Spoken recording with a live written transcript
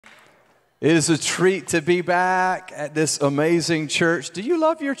It is a treat to be back at this amazing church. Do you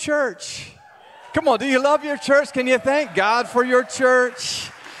love your church? Come on, do you love your church? Can you thank God for your church?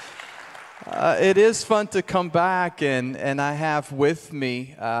 It is fun to come back, and I have with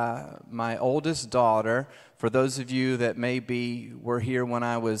me my oldest daughter. For those of you that maybe were here when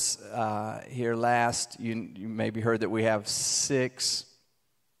I was here last, you maybe heard that we have six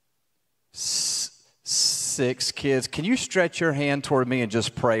kids. Can you stretch your hand toward me and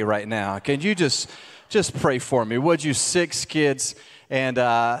just pray right now? Can you just pray for me? Would you? 6 kids. And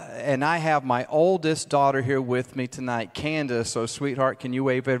I have my oldest daughter here with me tonight, Candace. So, sweetheart, can you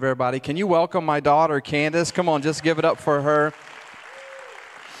wave at everybody? Can you welcome my daughter, Candace? Come on, just give it up for her.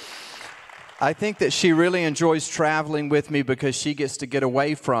 I think that she really enjoys traveling with me because she gets to get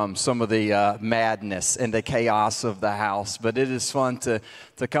away from some of the madness and the chaos of the house. But it is fun to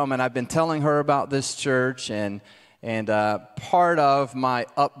come, and I've been telling her about this church, and part of my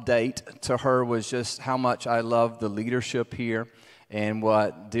update to her was just how much I love the leadership here. And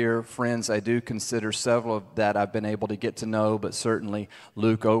what dear friends I do consider, several of that I've been able to get to know, but certainly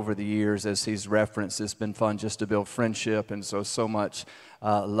Luke over the years, as he's referenced, it's been fun just to build friendship, and so much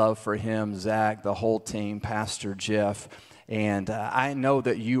love for him, Zach, the whole team, Pastor Jeff, and I know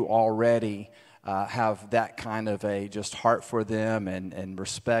that you already have that kind of a just heart for them and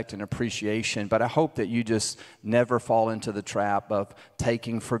respect and appreciation, but I hope that you just never fall into the trap of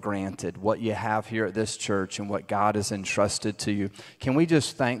taking for granted what you have here at this church and what God has entrusted to you. Can we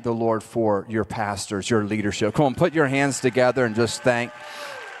just thank the Lord for your pastors, your leadership? Come on, put your hands together and just thank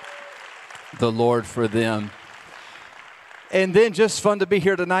the Lord for them. And then just fun to be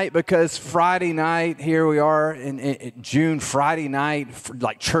here tonight because Friday night, here we are in June, Friday night,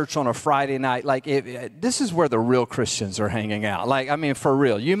 like church on a Friday night. Like this is where the real Christians are hanging out. Like, I mean, for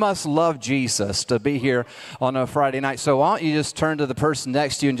real. You must love Jesus to be here on a Friday night. So why don't you just turn to the person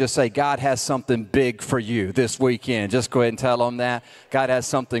next to you and just say, God has something big for you this weekend. Just go ahead and tell them that. God has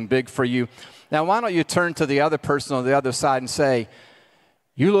something big for you. Now, why don't you turn to the other person on the other side and say,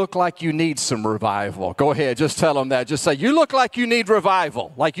 you look like you need some revival. Go ahead, just tell them that. Just say, you look like you need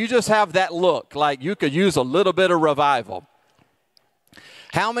revival. Like you just have that look, like you could use a little bit of revival.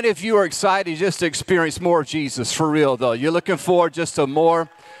 How many of you are excited just to experience more of Jesus for real, though? You're looking forward just to more?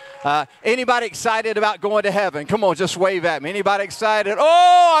 Anybody excited about going to heaven? Come on, just wave at me. Anybody excited?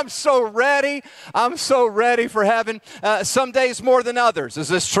 Oh, I'm so ready. I'm so ready for heaven. Some days more than others. Is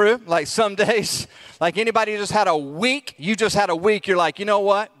this true? Like some days, like anybody just had a week, you just had a week, you're like, you know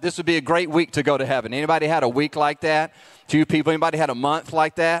what? This would be a great week to go to heaven. Anybody had a week like that? 2 people. Anybody had a month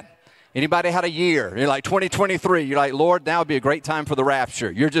like that? Anybody had a year? You're like 2023. You're like, Lord, now would be a great time for the rapture.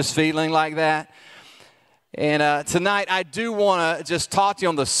 You're just feeling like that. And tonight, I do want to just talk to you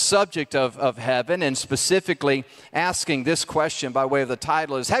on the subject of heaven, and specifically asking this question by way of the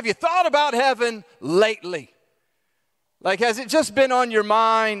title is, have you thought about heaven lately? Like, has it just been on your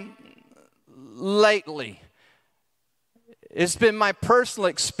mind lately? It's been my personal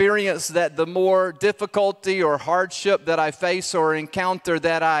experience that the more difficulty or hardship that I face or encounter,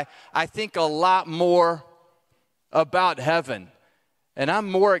 that I think a lot more about heaven. And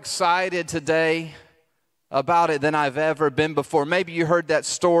I'm more excited today about it than I've ever been before. Maybe you heard that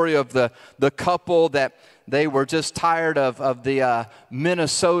story of the couple that they were just tired of the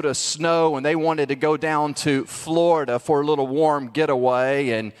Minnesota snow, and they wanted to go down to Florida for a little warm getaway.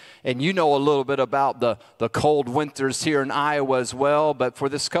 And you know a little bit about the cold winters here in Iowa as well. But for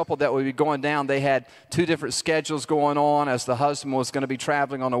this couple that would be going down, they had 2 different schedules going on, as the husband was going to be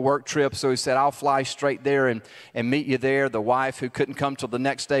traveling on a work trip. So he said, I'll fly straight there and meet you there. The wife, who couldn't come till the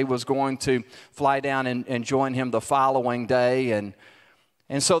next day, was going to fly down and join him the following day.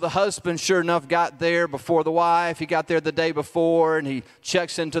 And so the husband, sure enough, got there before the wife. He got there the day before, and he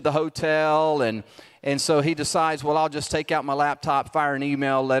checks into the hotel. And so he decides, well, I'll just take out my laptop, fire an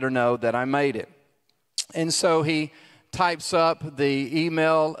email, let her know that I made it. And so he types up the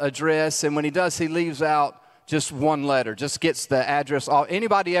email address, and when he does, he leaves out just one letter, just gets the address off.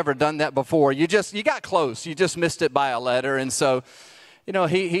 Anybody ever done that before? You got close. You just missed it by a letter. And so, you know,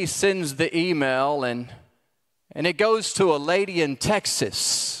 he sends the email, and it goes to a lady in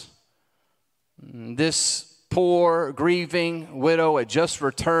Texas. This poor, grieving widow had just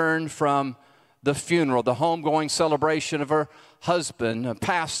returned from the funeral, the homegoing celebration of her husband, a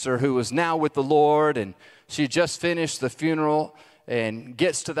pastor who was now with the Lord, and she just finished the funeral and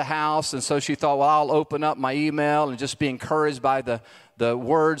gets to the house, and so she thought, well, I'll open up my email and just be encouraged by the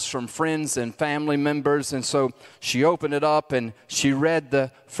words from friends and family members. And so she opened it up and she read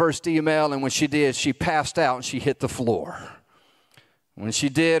the first email, and when she did, she passed out and she hit the floor. When she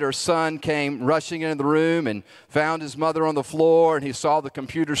did, her son came rushing into the room and found his mother on the floor, and he saw the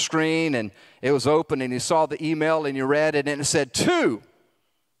computer screen, and it was open, and he saw the email, and he read it, and it said, "To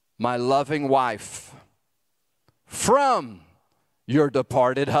my loving wife, from your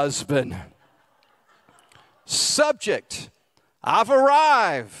departed husband. Subject, I've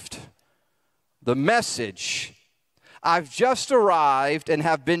arrived. The message, I've just arrived and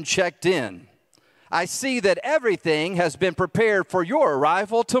have been checked in. I see that everything has been prepared for your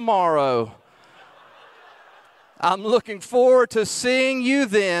arrival tomorrow. I'm looking forward to seeing you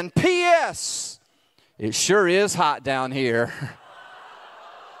then. P.S. It sure is hot down here."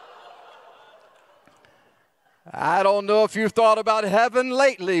 I don't know if you've thought about heaven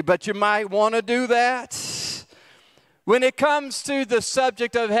lately, but you might want to do that. When it comes to the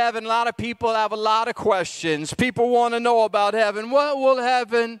subject of heaven, a lot of people have a lot of questions. People want to know about heaven. What will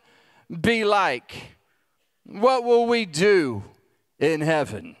heaven be like? What will we do in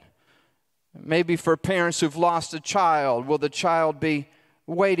heaven? Maybe for parents who've lost a child, will the child be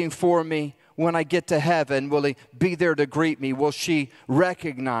waiting for me when I get to heaven? Will he be there to greet me? Will she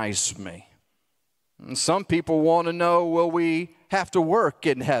recognize me? And some people want to know, will we have to work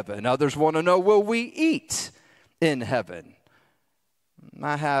in heaven? Others want to know, will we eat in heaven?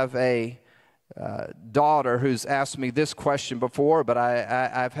 I have a daughter who's asked me this question before, but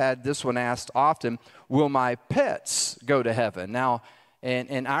I've had this one asked often. Will my pets go to heaven? Now,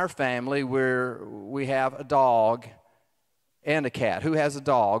 in our family, we have a dog and a cat. Who has a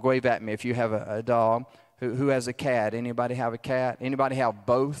dog? Wave at me if you have a dog. Who has a cat? Anybody have a cat? Anybody have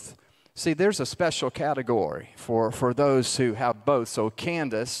both? See, there's a special category for those who have both. So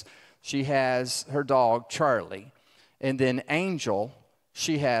Candace, she has her dog, Charlie. And then Angel,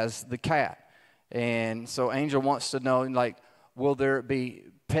 she has the cat. And so Angel wants to know, like, will there be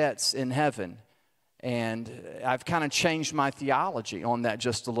pets in heaven? And I've kind of changed my theology on that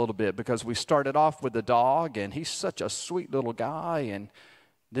just a little bit, because we started off with the dog, and he's such a sweet little guy, and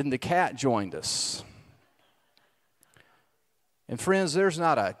then the cat joined us. And friends, there's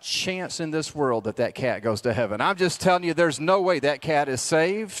not a chance in this world that cat goes to heaven. I'm just telling you, there's no way that cat is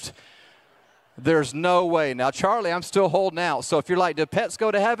saved. There's no way. Now, Charlie, I'm still holding out. So if you're like, do pets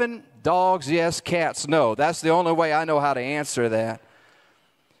go to heaven? Dogs, yes. Cats, no. That's the only way I know how to answer that.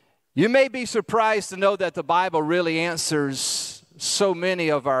 You may be surprised to know that the Bible really answers so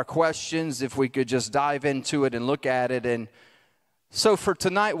many of our questions if we could just dive into it and look at it. And so for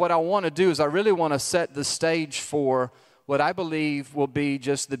tonight, what I want to do is I really want to set the stage for what I believe will be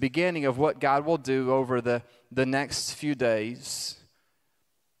just the beginning of what God will do over the next few days.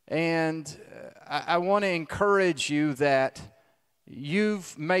 And I want to encourage you that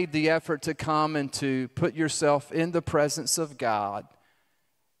you've made the effort to come and to put yourself in the presence of God.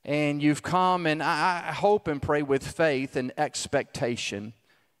 And you've come, and I hope and pray with faith and expectation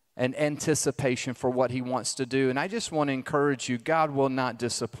and anticipation for what He wants to do. And I just want to encourage you, God will not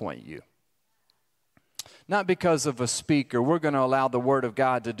disappoint you. Not because of a speaker. We're going to allow the Word of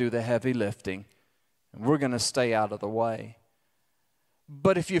God to do the heavy lifting. And we're going to stay out of the way.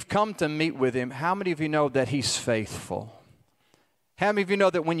 But if you've come to meet with Him, how many of you know that He's faithful? How many of you know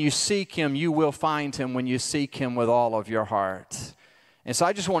that when you seek Him, you will find Him when you seek Him with all of your heart? And so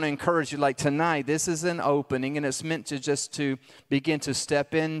I just want to encourage you, like tonight, this is an opening, and it's meant to just to begin to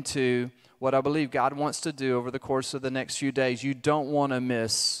step into what I believe God wants to do over the course of the next few days. You don't want to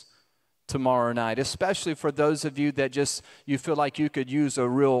miss tomorrow night, especially for those of you that just, you feel like you could use a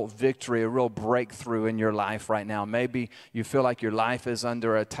real victory, a real breakthrough in your life right now. Maybe you feel like your life is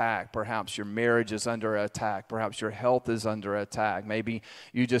under attack. Perhaps your marriage is under attack. Perhaps your health is under attack. Maybe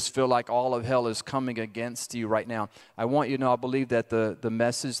you just feel like all of hell is coming against you right now. I want you to know, I believe that the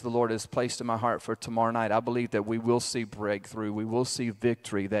message the Lord has placed in my heart for tomorrow night, I believe that we will see breakthrough. We will see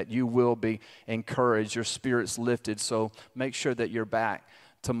victory, that you will be encouraged, your spirit's lifted. So make sure that you're back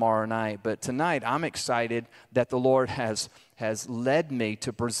tomorrow night. But tonight, I'm excited that the Lord has led me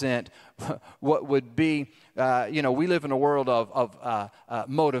to present what would be, we live in a world of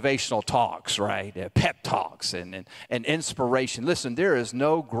motivational talks, right? Pep talks and inspiration. Listen, there is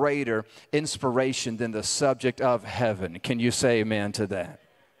no greater inspiration than the subject of heaven. Can you say amen to that?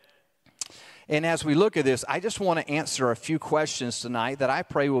 And as we look at this, I just want to answer a few questions tonight that I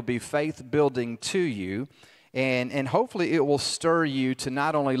pray will be faith-building to you. And hopefully it will stir you to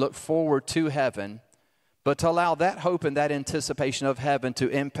not only look forward to heaven, but to allow that hope and that anticipation of heaven to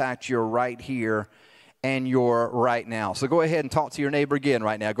impact your right here and your right now. So go ahead and talk to your neighbor again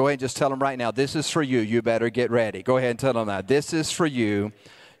right now. Go ahead and just tell them right now, this is for you. You better get ready. Go ahead and tell them that. This is for you.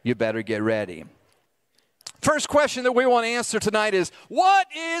 You better get ready. First question that we want to answer tonight is, what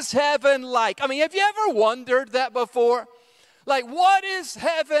is heaven like? I mean, have you ever wondered that before? Like, what is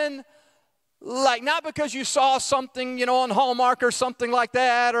heaven like? Not because you saw something, on Hallmark or something like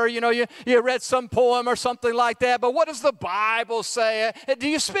that, or, you read some poem or something like that, but what does the Bible say? Do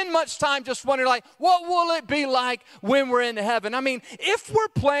you spend much time just wondering, like, what will it be like when we're in heaven? I mean, if we're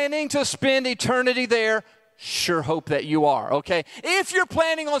planning to spend eternity there, sure hope that you are, okay? If you're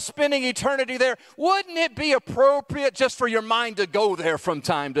planning on spending eternity there, wouldn't it be appropriate just for your mind to go there from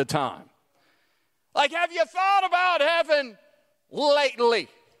time to time? Like, have you thought about heaven lately?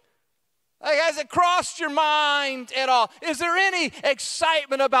 Like, has it crossed your mind at all? Is there any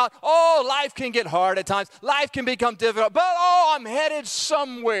excitement about, life can get hard at times, life can become difficult, but I'm headed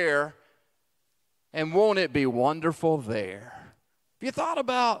somewhere, and won't it be wonderful there? Have you thought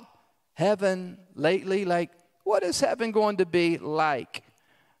about heaven lately? Like, what is heaven going to be like?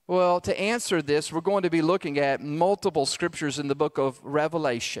 Well, to answer this, we're going to be looking at multiple scriptures in the book of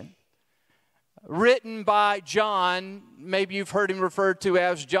Revelation, written by John. Maybe you've heard him referred to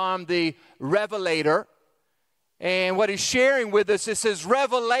as John the Revelator. And what he's sharing with us is his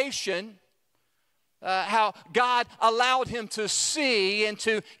revelation, how God allowed him to see and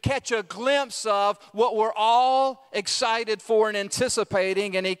to catch a glimpse of what we're all excited for and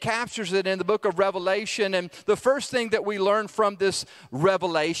anticipating. And he captures it in the book of Revelation. And the first thing that we learn from this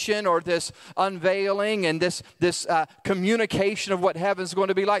revelation, or this unveiling and this communication of what heaven's going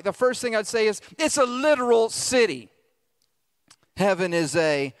to be like, the first thing I'd say is it's a literal city. Heaven is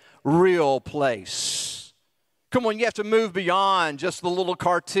a real place. Come on, you have to move beyond just the little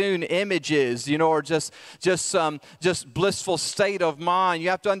cartoon images, or just blissful state of mind. You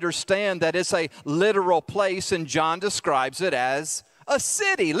have to understand that it's a literal place, and John describes it as a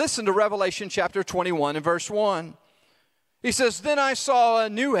city. Listen to Revelation chapter 21 and verse 1. He says, "Then I saw a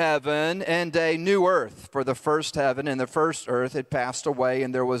new heaven and a new earth, for the first heaven and the first earth had passed away,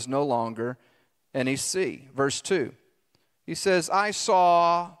 and there was no longer any sea." Verse 2, he says, "I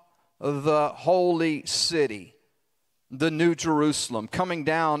saw the holy city, the new Jerusalem, coming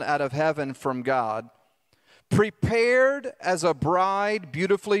down out of heaven from God, prepared as a bride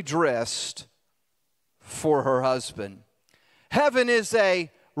beautifully dressed for her husband." Heaven is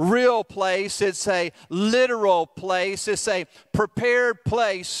a real place. It's a literal place. It's a prepared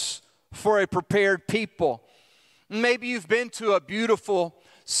place for a prepared people. Maybe you've been to a beautiful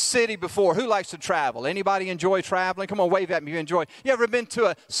city before. Who likes to travel? Anybody enjoy traveling? Come on, wave at me. You enjoy. You ever been to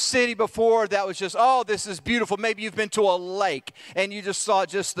a city before that was just, this is beautiful? Maybe you've been to a lake and you just saw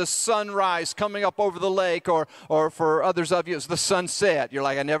just the sunrise coming up over the lake, or for others of you, it's the sunset. You're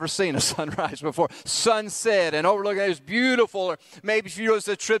like, I've never seen a sunrise before. Sunset and overlooking it is beautiful. Or maybe if you was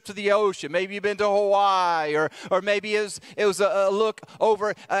a trip to the ocean, maybe you've been to Hawaii, or maybe it was a look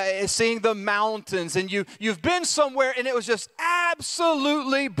over seeing the mountains, and you've been somewhere and it was just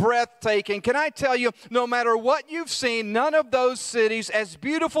absolutely breathtaking. Can I tell you, no matter what you've seen, none of those cities, as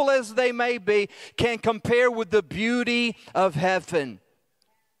beautiful as they may be, can compare with the beauty of heaven.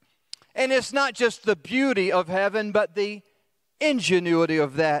 And it's not just the beauty of heaven, but the ingenuity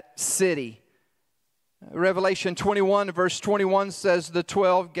of that city. Revelation 21 verse 21 says the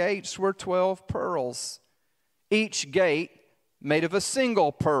 12 gates were 12 pearls, each gate made of a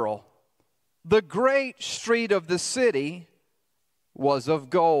single pearl. The great street of the city was of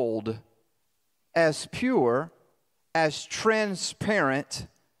gold, as pure as transparent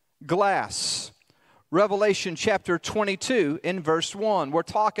glass. Revelation chapter 22 in verse 1. We're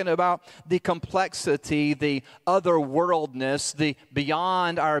talking about the complexity, the otherworldness, the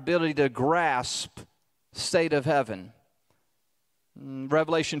beyond our ability to grasp state of heaven.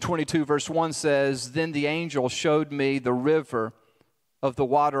 Revelation 22 verse 1 says, "Then the angel showed me the river of the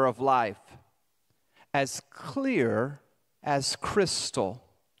water of life, as clear as crystal,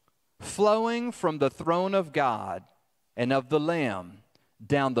 flowing from the throne of God and of the Lamb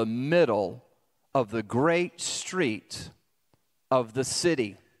down the middle of the great street of the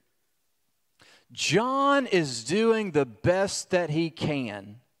city." John is doing the best that he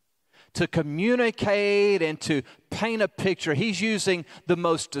can to communicate and to paint a picture. He's using the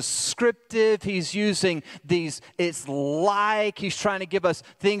most descriptive. He's using these, it's like, he's trying to give us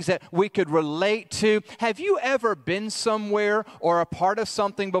things that we could relate to. Have you ever been somewhere or a part of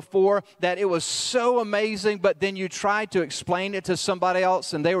something before that it was so amazing, but then you tried to explain it to somebody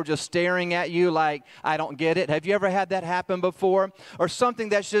else and they were just staring at you like, I don't get it? Have you ever had that happen before? Or something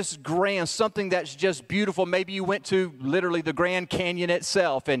that's just grand, something that's just beautiful. Maybe you went to literally the Grand Canyon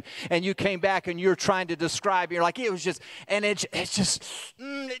itself and you came back and you're trying to describe, you're like, it was just, and it's just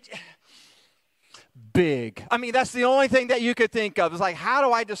big. I mean, that's the only thing that you could think of. It's like, how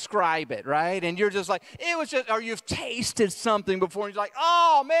do I describe it, right? And you're just like, it was just, or you've tasted something before, and you're like,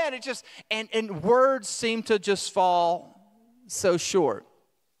 oh man, it just, and words seem to just fall so short.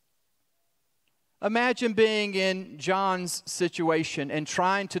 Imagine being in John's situation and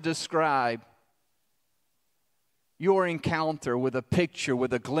trying to describe your encounter with a picture,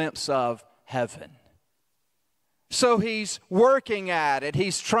 with a glimpse of heaven. So he's working at it.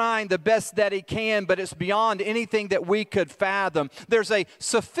 He's trying the best that he can, but it's beyond anything that we could fathom. There's a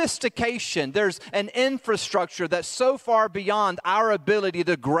sophistication, there's an infrastructure that's so far beyond our ability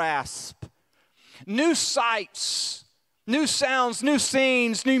to grasp. New sights, new sounds, new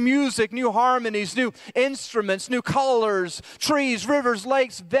scenes, new music, new harmonies, new instruments, new colors, trees, rivers,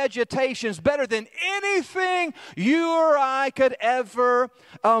 lakes, vegetations, better than anything you or I could ever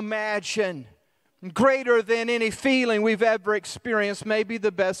imagine. Greater than any feeling we've ever experienced. Maybe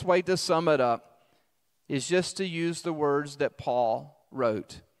the best way to sum it up is just to use the words that Paul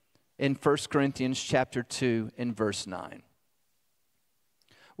wrote in 1 Corinthians chapter 2 in verse 9.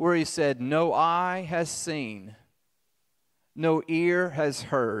 Where he said, "No eye has seen, no ear has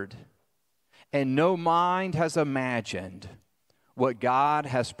heard, and no mind has imagined what God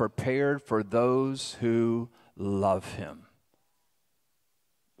has prepared for those who love Him."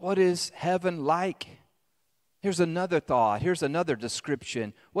 What is heaven like? Here's another thought. Here's another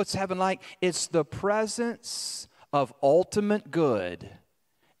description. What's heaven like? It's the presence of ultimate good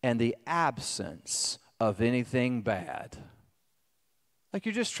and the absence of anything bad. Like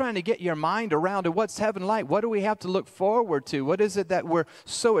you're just trying to get your mind around to what's heaven like. What do we have to look forward to? What is it that we're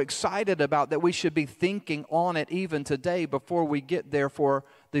so excited about that we should be thinking on it even today before we get there for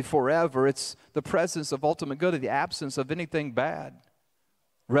the forever? It's the presence of ultimate good and the absence of anything bad.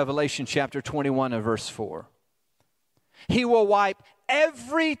 Revelation chapter 21 and verse 4. He will wipe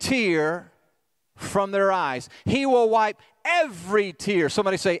every tear from their eyes. He will wipe every tear.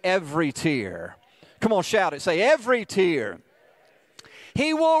 Somebody say every tear. Come on, shout it. Say every tear.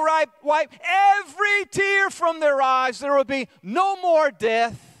 He will wipe every tear from their eyes. There will be no more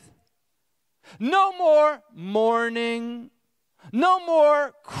death, no more mourning, no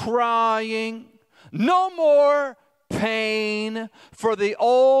more crying, no more pain, for the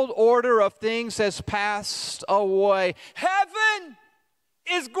old order of things has passed away. Heaven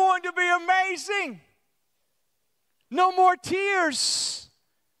is going to be amazing. No more tears.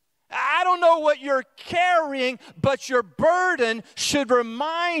 I don't know what you're carrying, but your burden should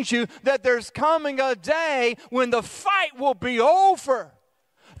remind you that there's coming a day when the fight will be over.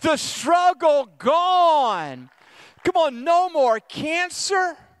 The struggle gone. Come on, no more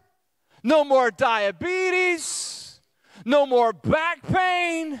cancer. No more diabetes. No more back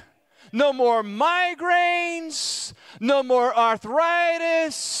pain, no more migraines, no more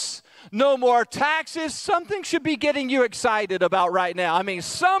arthritis, no more taxes. Something should be getting you excited about right now. I mean,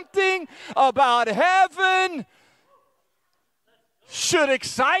 something about heaven should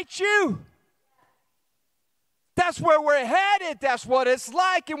excite you. That's where we're headed. That's what it's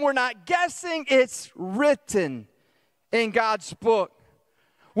like, and we're not guessing. It's written in God's book.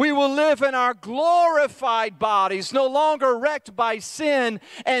 We will live in our glorified bodies, no longer wrecked by sin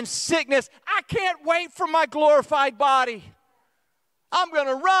and sickness. I can't wait for my glorified body. I'm going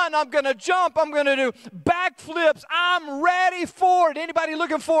to run. I'm going to jump. I'm going to do backflips. I'm ready for it. Anybody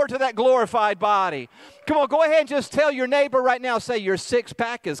looking forward to that glorified body? Come on, go ahead and just tell your neighbor right now, say your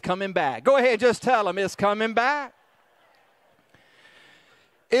six-pack is coming back. Go ahead and just tell them it's coming back.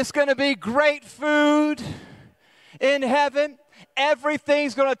 It's going to be great food in heaven.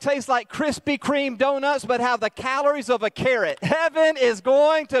 Everything's going to taste like Krispy Kreme donuts, but have the calories of a carrot. Heaven is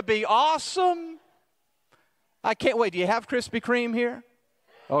going to be awesome. I can't wait. Do you have Krispy Kreme here?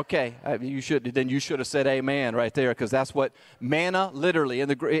 Okay, you should have said amen right there, because that's what manna literally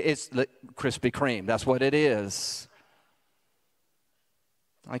it's Krispy Kreme. That's what it is.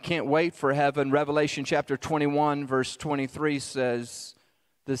 I can't wait for heaven. Revelation chapter 21 verse 23 says,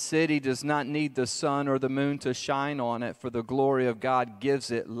 "The city does not need the sun or the moon to shine on it, for the glory of God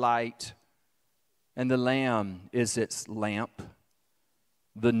gives it light, and the Lamb is its lamp.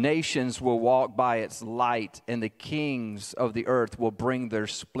 The nations will walk by its light, and the kings of the earth will bring their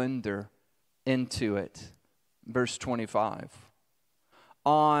splendor into it." Verse 25.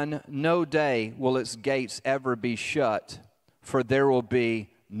 "On no day will its gates ever be shut, for there will be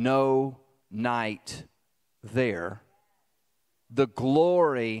no night there. The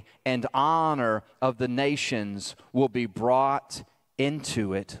glory and honor of the nations will be brought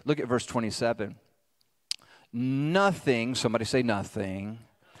into it." Look at verse 27. "Nothing," somebody say nothing,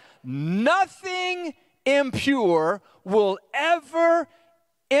 "nothing impure will ever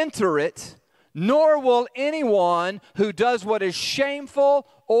enter it, nor will anyone who does what is shameful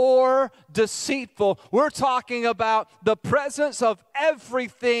or deceitful. We're talking about the presence of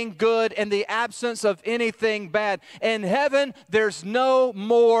everything good and the absence of anything bad. In heaven, there's no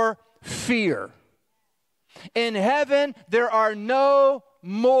more fear. In heaven, there are no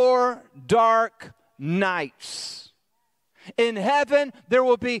more dark nights. In heaven, there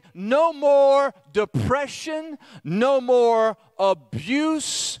will be no more depression, no more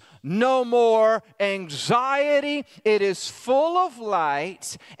abuse, no more anxiety. It is full of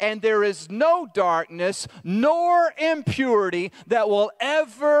light, and there is no darkness nor impurity that will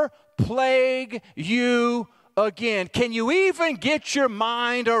ever plague you again. Can you even get your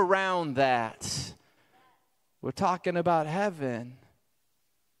mind around that? We're talking about heaven.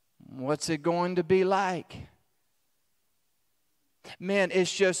 What's it going to be like? Man,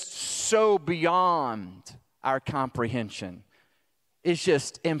 it's just so beyond our comprehension. It's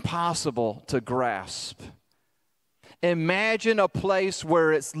just impossible to grasp. Imagine a place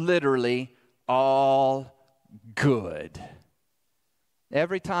where it's literally all good.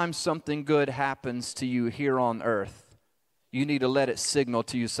 Every time something good happens to you here on earth, you need to let it signal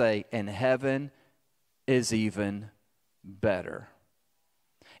to you, say, and heaven is even better.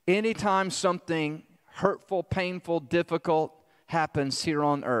 Anytime something hurtful, painful, difficult happens here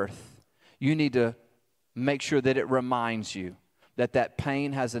on earth, you need to make sure that it reminds you that that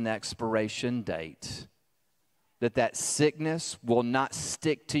pain has an expiration date, that sickness will not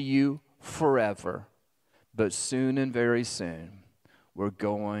stick to you forever, but soon and very soon, we're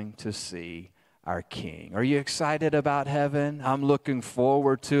going to see our King. Are you excited about heaven? I'm looking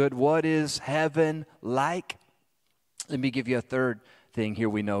forward to it. What is heaven like? Let me give you a third thing here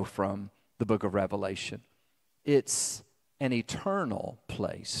we know from the book of Revelation. It's an eternal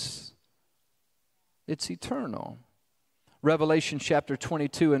place. It's eternal. Revelation chapter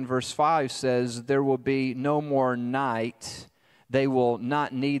 22 and verse 5 says, there will be no more night. They will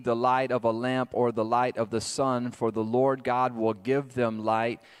not need the light of a lamp or the light of the sun, for the Lord God will give them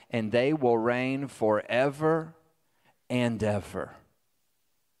light, and they will reign forever and ever.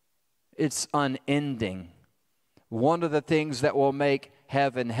 It's unending. One of the things that will make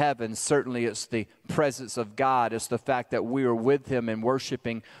heaven, heaven, certainly it's the presence of God. It's the fact that we are with Him and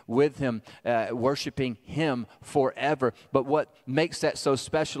worshiping with Him, worshiping Him forever. But what makes that so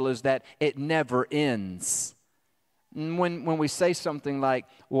special is that it never ends. When we say something like,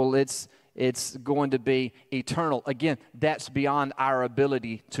 well, it's going to be eternal, again, that's beyond our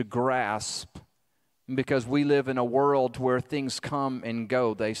ability to grasp, because we live in a world where things come and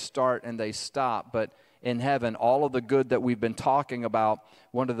go. They start and they stop. But in heaven, all of the good that we've been talking about,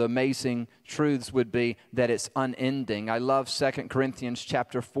 one of the amazing truths would be that it's unending. I love 2 Corinthians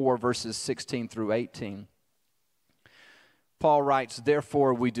chapter 4, verses 16 through 18. Paul writes,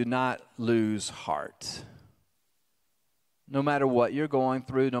 therefore we do not lose heart. No matter what you're going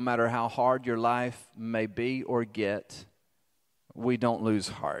through, no matter how hard your life may be or get, we don't lose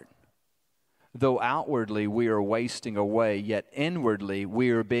heart. Though outwardly we are wasting away, yet inwardly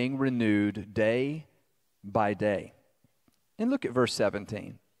we are being renewed day by day. And look at verse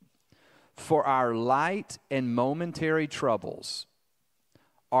 17. For our light and momentary troubles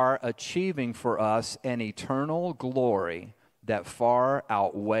are achieving for us an eternal glory that far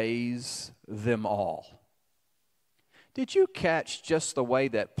outweighs them all. Did you catch just the way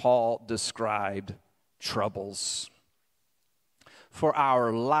that Paul described troubles? For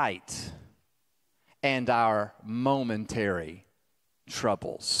our light and our momentary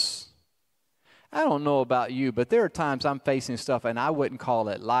troubles. I don't know about you, but there are times I'm facing stuff and I wouldn't call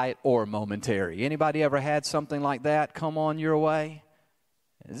it light or momentary. Anybody ever had something like that come on your way?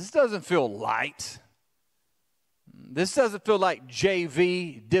 This doesn't feel light. This doesn't feel like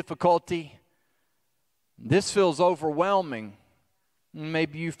JV difficulty. This feels overwhelming.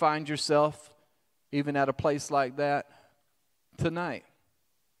 Maybe you find yourself even at a place like that tonight.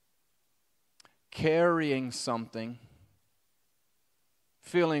 Carrying something,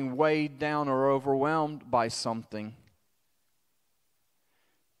 feeling weighed down or overwhelmed by something.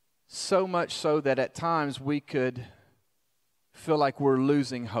 So much so that at times we could feel like we're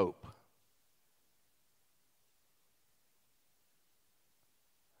losing hope.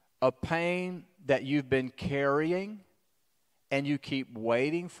 A pain that you've been carrying and you keep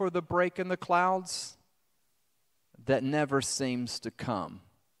waiting for the break in the clouds that never seems to come.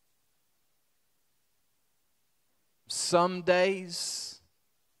 Some days,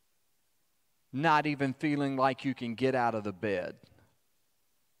 not even feeling like you can get out of the bed.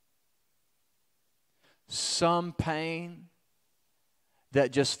 Some pain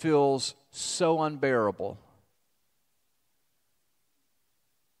that just feels so unbearable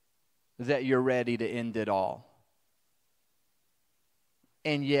that you're ready to end it all.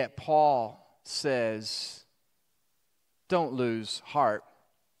 And yet Paul says, don't lose heart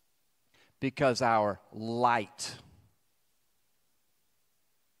because our light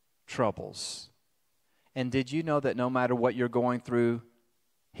troubles. And did you know that no matter what you're going through,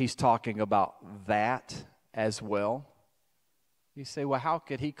 he's talking about that as well? You say, well, how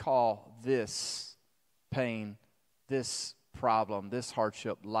could he call this pain, this problem, this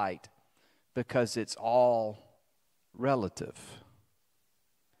hardship light? Because it's all relative.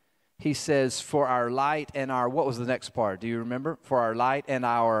 He says, for our light and our, what was the next part? Do you remember? For our light and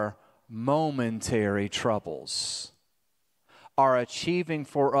our momentary troubles are achieving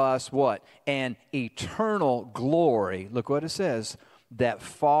for us what? An eternal glory. Look what it says. That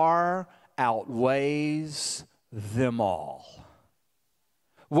far outweighs them all.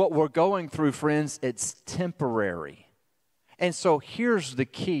 What we're going through, friends, it's temporary. And so here's the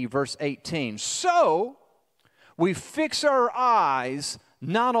key, verse 18. So we fix our eyes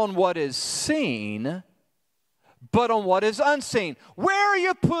not on what is seen, but on what is unseen. Where are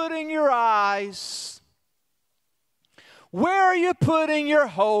you putting your eyes? Where are you putting your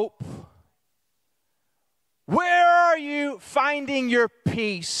hope? Where are you finding your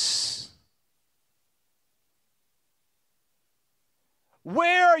peace?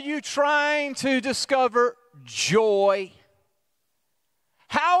 Where are you trying to discover joy?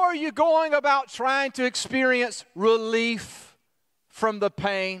 How are you going about trying to experience relief from the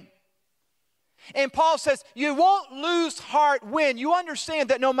pain? And Paul says, you won't lose heart when you understand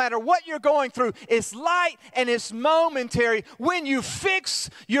that no matter what you're going through, it's light and it's momentary. When you fix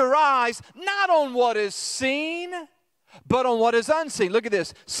your eyes, not on what is seen, but on what is unseen. Look at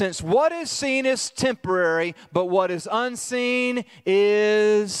this. Since what is seen is temporary, but what is unseen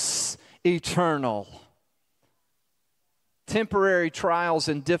is eternal. Temporary trials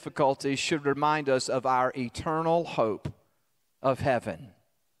and difficulties should remind us of our eternal hope of heaven.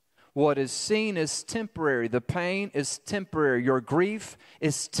 What is seen is temporary. The pain is temporary. Your grief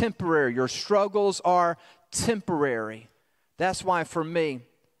is temporary. Your struggles are temporary. That's why for me,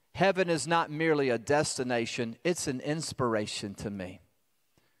 heaven is not merely a destination, it's an inspiration to me.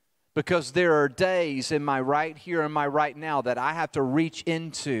 Because there are days in my right here and my right now that I have to reach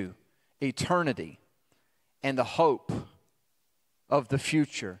into eternity and the hope of the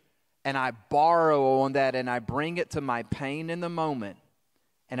future. And I borrow on that and I bring it to my pain in the moment.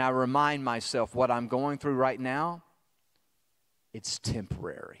 And I remind myself what I'm going through right now, it's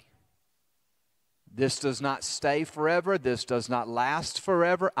temporary. This does not stay forever. This does not last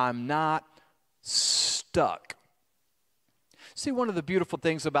forever. I'm not stuck. See, one of the beautiful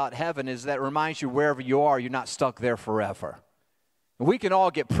things about heaven is that it reminds you wherever you are, you're not stuck there forever. We can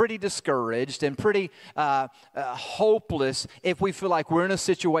all get pretty discouraged and pretty hopeless if we feel like we're in a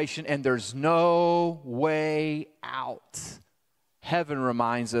situation and there's no way out. Heaven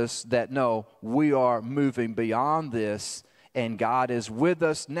reminds us that no, we are moving beyond this, and God is with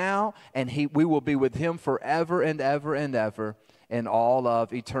us now, and we will be with Him forever and ever and ever in all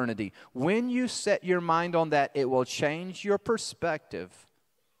of eternity. When you set your mind on that, it will change your perspective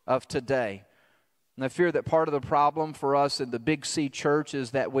of today. And I fear that part of the problem for us in the Big C church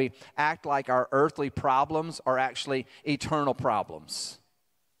is that we act like our earthly problems are actually eternal problems.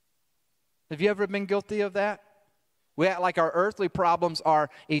 Have you ever been guilty of that? We act like our earthly problems are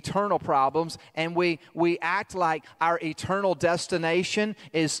eternal problems, and we act like our eternal destination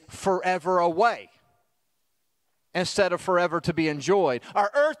is forever away instead of forever to be enjoyed. Our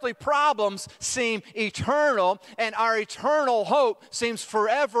earthly problems seem eternal, and our eternal hope seems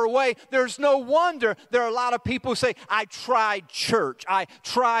forever away. There's no wonder there are a lot of people who say, I tried church, I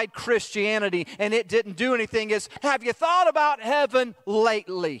tried Christianity, and it didn't do anything. Have you thought about heaven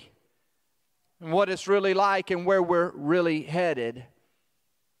lately? And what it's really like and where we're really headed.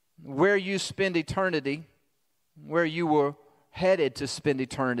 Where you spend eternity, where you were headed to spend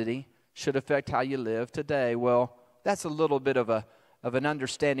eternity, should affect how you live today. Well, that's a little bit of an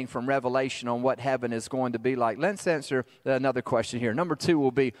understanding from Revelation on what heaven is going to be like. Let's answer another question here. Number 2 will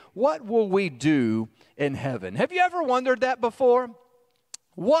be, what will we do in heaven? Have you ever wondered that before?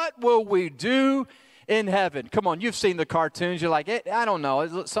 What will we do in heaven? Come on, you've seen the cartoons. You're like, I don't know.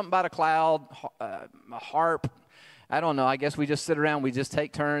 It's something about a cloud, a harp. I don't know. I guess we just sit around. We just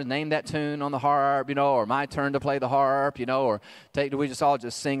take turns, name that tune on the harp, or my turn to play the harp, or we just all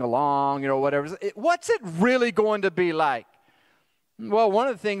just sing along, whatever. What's it really going to be like? Well, one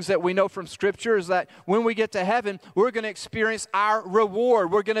of the things that we know from Scripture is that when we get to heaven, we're going to experience our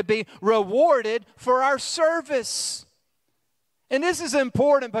reward. We're going to be rewarded for our service. And this is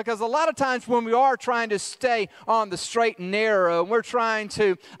important because a lot of times when we are trying to stay on the straight and narrow, and we're trying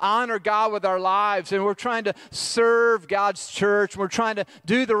to honor God with our lives, and we're trying to serve God's church, and we're trying to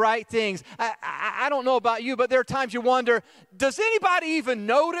do the right things, I don't know about you, but there are times you wonder, does anybody even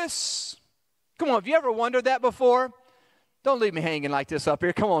notice? Come on, have you ever wondered that before? Don't leave me hanging like this up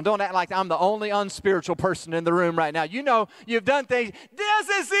here. Come on, don't act like I'm the only unspiritual person in the room right now. You know you've done things. Does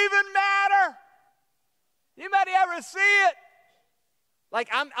this even matter? Anybody ever see it? Like,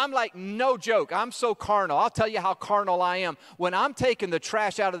 I'm like, no joke, I'm so carnal. I'll tell you how carnal I am. When I'm taking the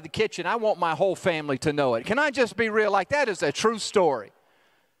trash out of the kitchen, I want my whole family to know it. Can I just be real? Like, that is a true story.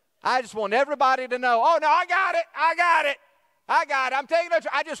 I just want everybody to know, oh, no, I got it. I'm taking the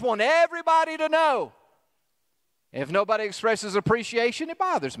trash. I just want everybody to know. If nobody expresses appreciation, it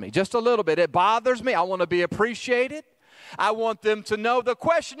bothers me just a little bit. It bothers me. I want to be appreciated. I want them to know. The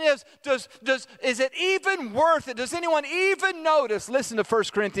question is it even worth it? Does anyone even notice? Listen to 1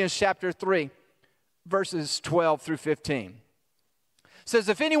 Corinthians chapter 3, verses 12 through 15. It says,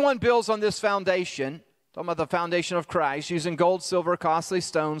 if anyone builds on this foundation, talking about the foundation of Christ, using gold, silver, costly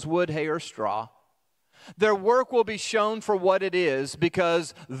stones, wood, hay, or straw, their work will be shown for what it is,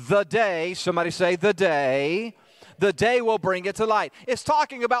 because the day, somebody say the day will bring it to light. It's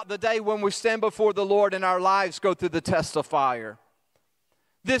talking about the day when we stand before the Lord and our lives go through the test of fire.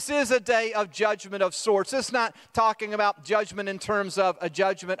 This is a day of judgment of sorts. It's not talking about judgment in terms of a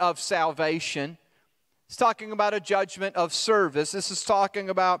judgment of salvation. It's talking about a judgment of service. This is talking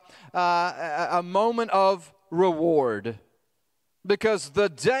about a moment of reward. Because the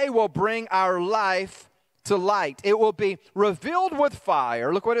day will bring our life to light. It will be revealed with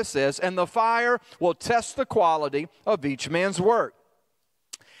fire. Look what it says. And the fire will test the quality of each man's work.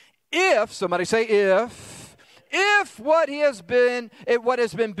 If, somebody say if what has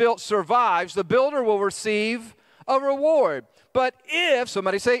been built survives, the builder will receive a reward. But if,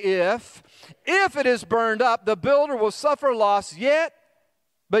 somebody say if it is burned up, the builder will suffer loss, yet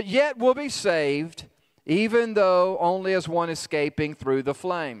will be saved, even though only as one escaping through the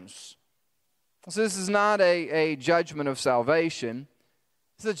flames. So this is not a judgment of salvation.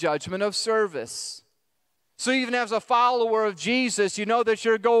 It's a judgment of service. So even as a follower of Jesus, you know that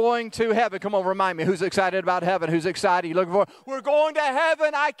you're going to heaven. Come on, remind me. Who's excited about heaven? Who's excited? You looking for? We're going to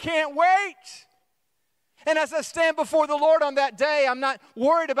heaven. I can't wait. And as I stand before the Lord on that day, I'm not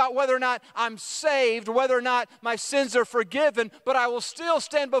worried about whether or not I'm saved, whether or not my sins are forgiven, but I will still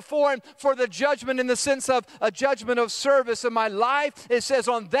stand before Him for the judgment in the sense of a judgment of service in my life. It says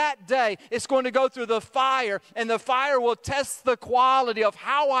on that day, it's going to go through the fire, and the fire will test the quality of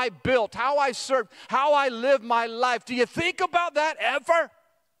how I built, how I served, how I lived my life. Do you think about that ever?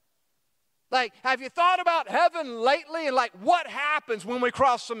 Like, have you thought about heaven lately and like what happens when we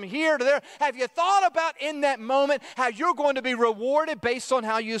cross from here to there? Have you thought about in that moment how you're going to be rewarded based on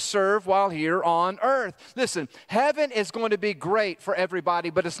how you serve while here on earth? Listen, heaven is going to be great for everybody,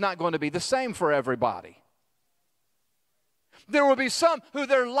 but it's not going to be the same for everybody. There will be some who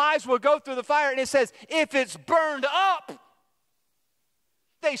their lives will go through the fire, and it says, if it's burned up,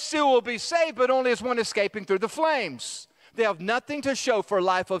 they still will be saved, but only as one escaping through the flames. They have nothing to show for a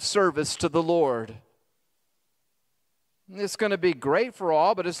life of service to the Lord. It's going to be great for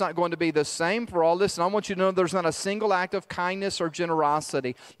all, but it's not going to be the same for all. Listen, I want you to know there's not a single act of kindness or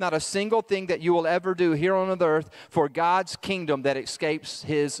generosity, not a single thing that you will ever do here on the earth for God's kingdom that escapes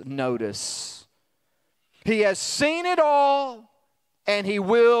His notice. He has seen it all, and He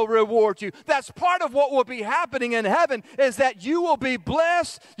will reward you. That's part of what will be happening in heaven, is that you will be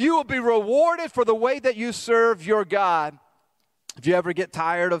blessed, you will be rewarded for the way that you serve your God. If you ever get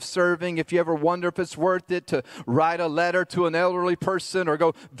tired of serving, if you ever wonder if it's worth it to write a letter to an elderly person or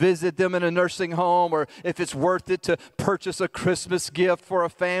go visit them in a nursing home, or if it's worth it to purchase a Christmas gift for a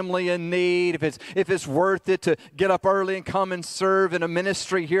family in need, if it's worth it to get up early and come and serve in a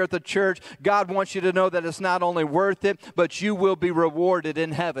ministry here at the church, God wants you to know that it's not only worth it, but you will be rewarded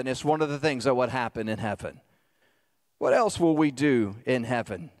in heaven. It's one of the things that would happen in heaven. What else will we do in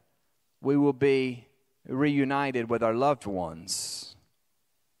heaven? We will be reunited with our loved ones.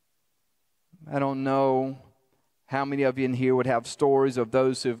 I don't know how many of you in here would have stories of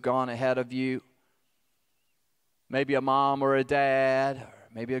those who've gone ahead of you. Maybe a mom or a dad, or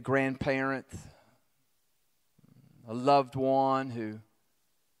maybe a grandparent, a loved one who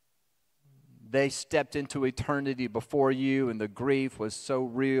they stepped into eternity before you, and the grief was so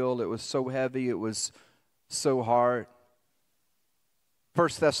real, it was so heavy, it was so hard. 1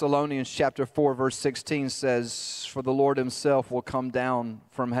 Thessalonians chapter 4, verse 16 says, for the Lord Himself will come down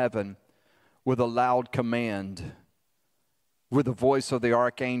from heaven with a loud command, with the voice of the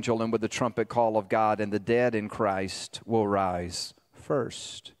archangel and with the trumpet call of God, and the dead in Christ will rise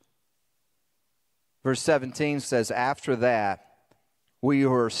first. Verse 17 says, after that, we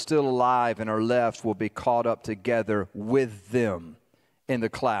who are still alive and are left will be caught up together with them in the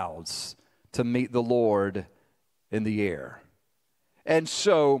clouds to meet the Lord in the air. And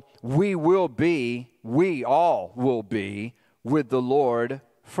so we all will be with the Lord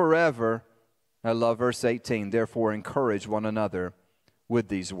forever. I love verse 18. Therefore, encourage one another with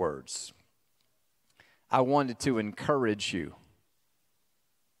these words. I wanted to encourage you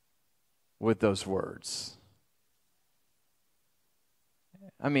with those words.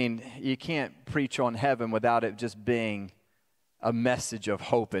 I mean, you can't preach on heaven without it just being a message of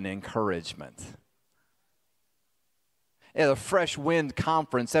hope and encouragement. At a Fresh Wind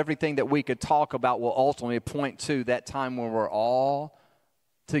conference, everything that we could talk about will ultimately point to that time when we're all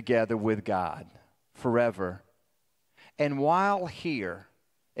together with God forever. And while here,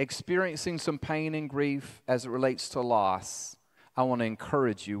 experiencing some pain and grief as it relates to loss, I want to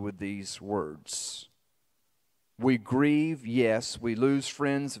encourage you with these words. We grieve, yes. We lose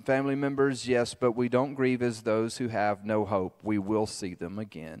friends and family members, yes, but we don't grieve as those who have no hope. We will see them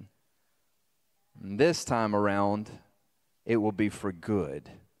again. And this time around, it will be for good.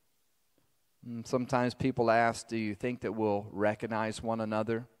 And sometimes people ask, do you think that we'll recognize one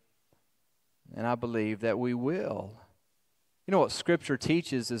another? And I believe that we will. You know what Scripture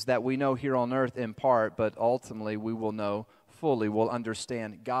teaches is that we know here on earth in part, but ultimately we will know fully. We'll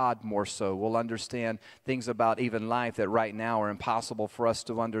understand God more so. We'll understand things about even life that right now are impossible for us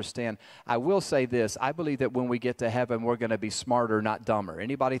to understand. I will say this. I believe that when we get to heaven, we're going to be smarter, not dumber.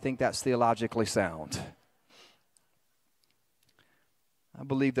 Anybody think that's theologically sound? I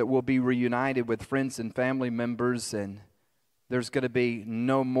believe that we'll be reunited with friends and family members, and there's going to be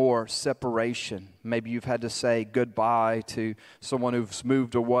no more separation. Maybe you've had to say goodbye to someone who's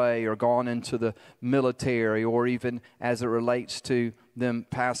moved away or gone into the military, or even as it relates to them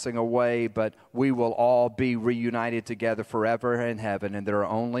passing away, but we will all be reunited together forever in heaven, and there are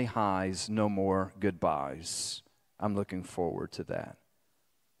only highs, no more goodbyes. I'm looking forward to that.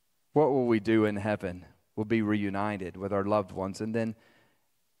 What will we do in heaven? We'll be reunited with our loved ones, and then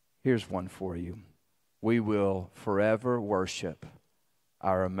here's one for you. We will forever worship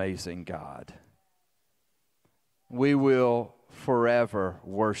our amazing God. We will forever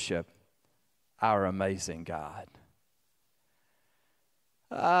worship our amazing God.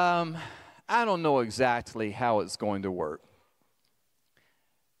 I don't know exactly how it's going to work.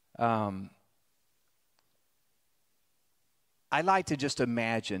 I like to just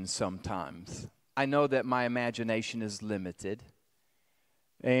imagine sometimes. I know that my imagination is limited.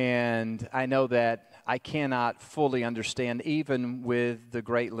 And I know that I cannot fully understand, even with the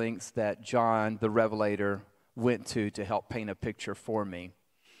great lengths that John, the Revelator, went to help paint a picture for me.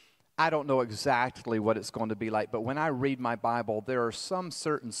 I don't know exactly what it's going to be like, but when I read my Bible, there are some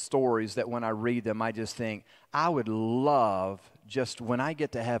certain stories that when I read them, I just think, I would love just, when I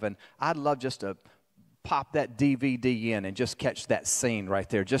get to heaven, I'd love just to pop that DVD in and just catch that scene right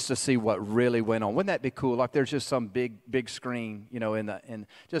there, just to see what really went on. Wouldn't that be cool? Like there's just some big screen, you know, in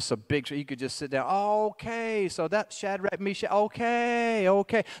just a big, you could just sit down. Oh, okay, so that Shadrach, Meshach, okay.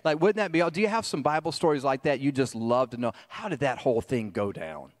 Like, wouldn't that be? Do you have some Bible stories like that you just love to know? How did that whole thing go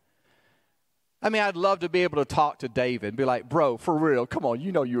down? I mean, I'd love to be able to talk to David and be like, bro, for real, come on,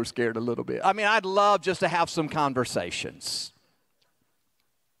 you know you were scared a little bit. I mean, I'd love just to have some conversations.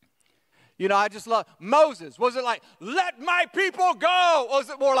 You know, I just love Moses. Was it like, let my people go? Or was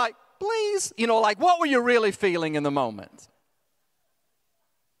it more like, please? You know, like, what were you really feeling in the moment?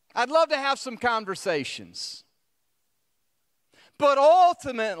 I'd love to have some conversations. But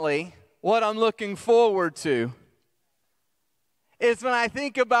ultimately, what I'm looking forward to is when I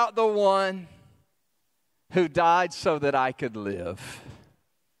think about the one who died so that I could live.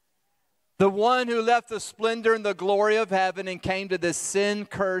 The one who left the splendor and the glory of heaven and came to this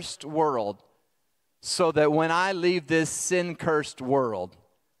sin-cursed world so that when I leave this sin-cursed world,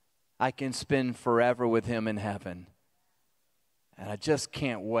 I can spend forever with him in heaven. And I just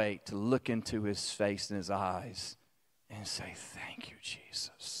can't wait to look into his face and his eyes and say, thank you,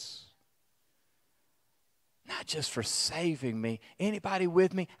 Jesus. Not just for saving me. Anybody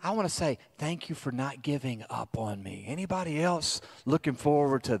with me? I want to say thank you for not giving up on me. Anybody else looking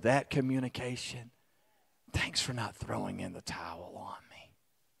forward to that communication? Thanks for not throwing in the towel on me.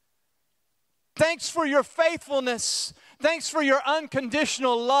 Thanks for your faithfulness. Thanks for your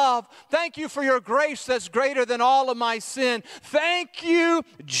unconditional love. Thank you for your grace that's greater than all of my sin. Thank you,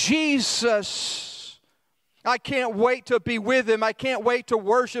 Jesus. I can't wait to be with him. I can't wait to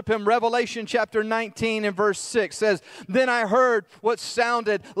worship him. Revelation chapter 19 and verse 6 says, then I heard what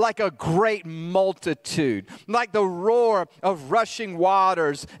sounded like a great multitude, like the roar of rushing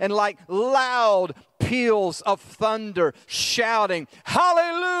waters, and like loud peals of thunder, shouting,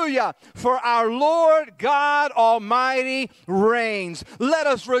 hallelujah, for our Lord God Almighty reigns. Let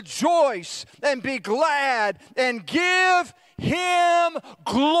us rejoice and be glad and give him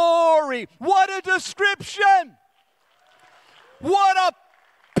glory. What a description. What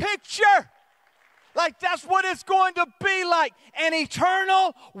a picture. Like that's what it's going to be like, an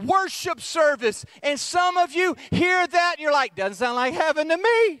eternal worship service. And some of you hear that and you're like, doesn't sound like heaven to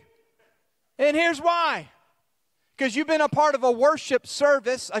me. And here's why. Because you've been a part of a worship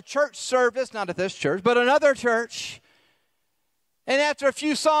service, a church service, not at this church, but another church. And after a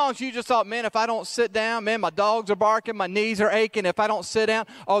few songs, you just thought, man, if I don't sit down, man, my dogs are barking, my knees are aching. If I don't sit down,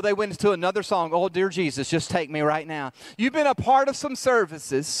 oh, they went into another song. Oh, dear Jesus, just take me right now. You've been a part of some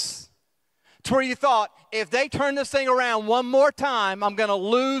services to where you thought, if they turn this thing around one more time, I'm going to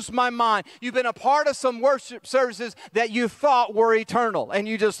lose my mind. You've been a part of some worship services that you thought were eternal. And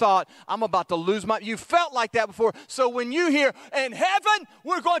you just thought, I'm about to lose my... You felt like that before. So when you hear, in heaven,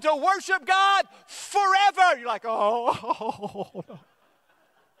 we're going to worship God forever. You're like, oh.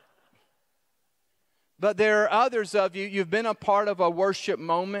 But there are others of you, you've been a part of a worship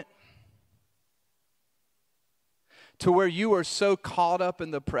moment to where you were so caught up in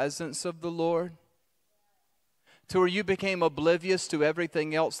the presence of the Lord, to where you became oblivious to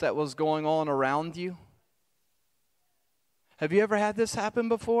everything else that was going on around you. Have you ever had this happen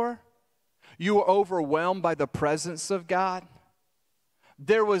before? You were overwhelmed by the presence of God.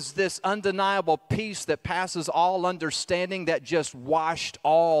 There was this undeniable peace that passes all understanding that just washed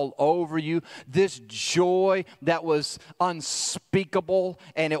all over you. This joy that was unspeakable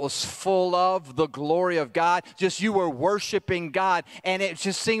and it was full of the glory of God. Just you were worshiping God and it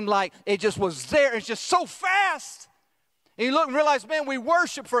just seemed like it just was there. It's just so fast. And you look and realize, man, we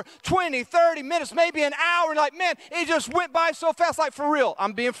worship for 20, 30 minutes, maybe an hour. And like, man, it just went by so fast. Like, for real.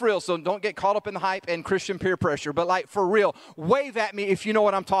 I'm being for real, so don't get caught up in the hype and Christian peer pressure. But like, for real, wave at me if you know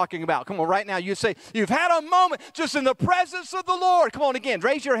what I'm talking about. Come on, right now, you say, you've had a moment just in the presence of the Lord. Come on, again,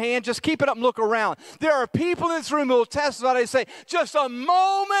 raise your hand. Just keep it up and look around. There are people in this room who will testify. They say, just a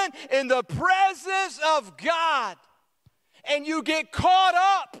moment in the presence of God. And you get caught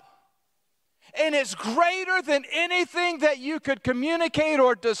up. And it's greater than anything that you could communicate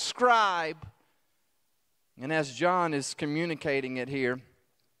or describe. And as John is communicating it here,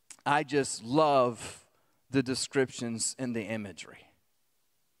 I just love the descriptions and the imagery.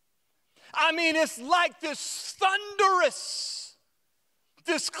 I mean, it's like this thunderous,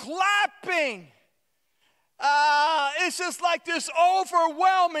 this clapping. It's just like this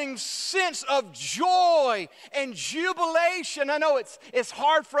overwhelming sense of joy and jubilation. I know it's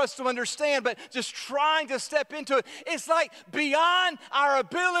hard for us to understand, but just trying to step into it. It's like beyond our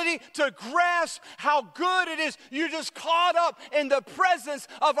ability to grasp how good it is. You're just caught up in the presence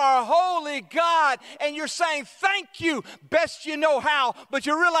of our holy God, and you're saying, thank you, best you know how. But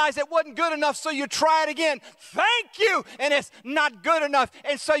you realize it wasn't good enough, so you try it again. Thank you, and it's not good enough.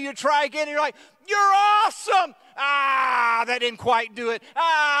 And so you try again, and you're like, you're awesome. That didn't quite do it.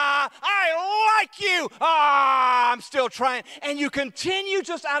 I like you. I'm still trying. And you continue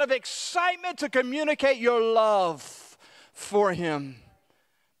just out of excitement to communicate your love for him.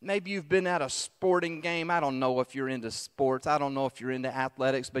 Maybe you've been at a sporting game. I don't know if you're into sports. I don't know if you're into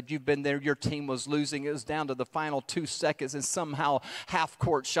athletics, but you've been there. Your team was losing. It was down to the final 2 seconds, and somehow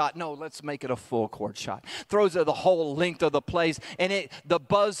half-court shot. No, let's make it a full-court shot. Throws it the whole length of the place, and the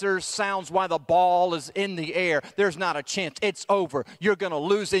buzzer sounds while the ball is in the air. There's not a chance. It's over. You're going to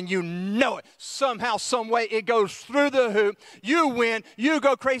lose, and you know it. Somehow, some way, it goes through the hoop. You win. You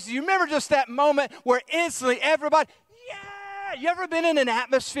go crazy. You remember just that moment where instantly everybody... You ever been in an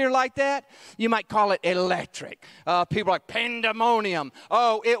atmosphere like that? You might call it electric. People are like pandemonium.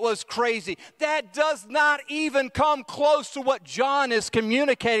 Oh, it was crazy. That does not even come close to what John is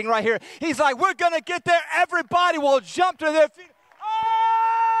communicating right here. He's like, we're going to get there. Everybody will jump to their feet.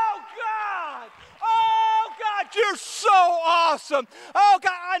 Oh, God. Oh, God, you're so awesome. Oh,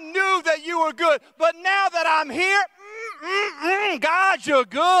 God, I knew that you were good. But now that I'm here, God, you're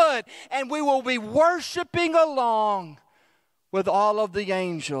good. And we will be worshiping along with all of the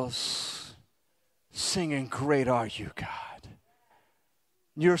angels singing, great are you, God.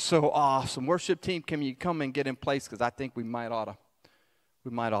 You're so awesome. Worship team, can you come and get in place? Because I think we might ought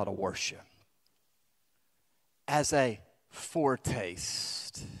to worship. As a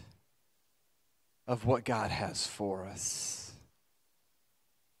foretaste of what God has for us.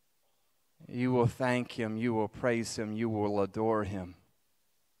 You will thank him. You will praise him. You will adore him.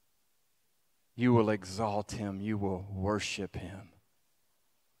 You will exalt him. You will worship him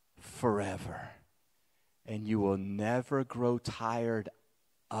forever. And you will never grow tired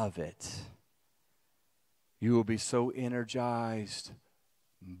of it. You will be so energized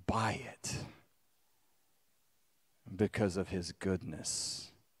by it because of his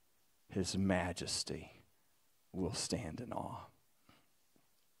goodness, his majesty. Will stand in awe.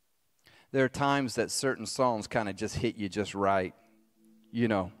 There are times that certain songs kind of just hit you just right. You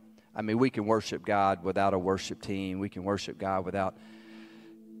know, I mean, we can worship God without a worship team. We can worship God without,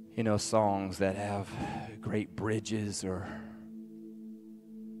 you know, songs that have great bridges or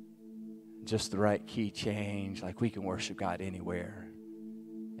just the right key change. Like, we can worship God anywhere,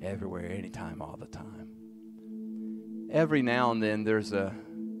 everywhere, anytime, all the time. Every now and then there's a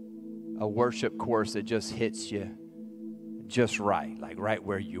worship course that just hits you just right, like right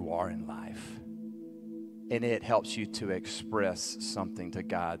where you are in life. And it helps you to express something to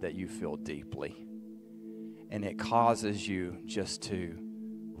God that you feel deeply. And it causes you just to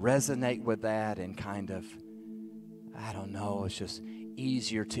resonate with that and kind of, I don't know, it's just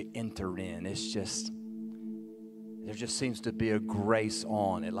easier to enter in. It's just, there just seems to be a grace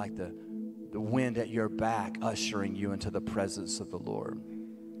on it, like the wind at your back ushering you into the presence of the Lord.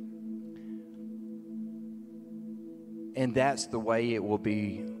 And that's the way it will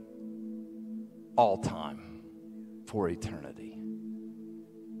be all time for eternity.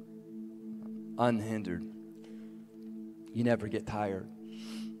 Unhindered. You never get tired.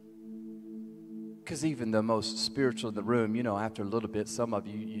 Because even the most spiritual in the room, you know, after a little bit, some of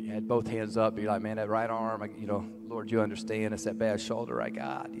you had both hands up. You're like, man, that right arm, you know, Lord, you understand. It's that bad shoulder I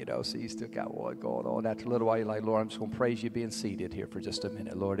got, you know. So you still got one going on. After a little while, you're like, Lord, I'm just going to praise you being seated here for just a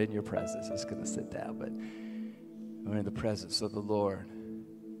minute. Lord, in your presence. It's going to sit down, but we're in the presence of the Lord.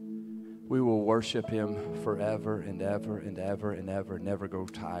 We will worship him forever and ever and ever and ever, never grow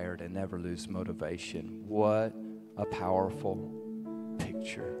tired and never lose motivation. What a powerful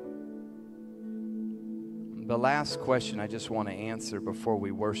picture. The last question I just want to answer before we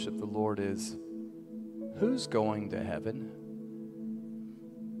worship the Lord is, who's going to heaven?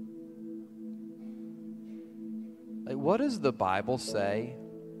 Like, what does the Bible say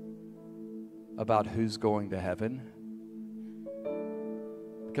about who's going to heaven?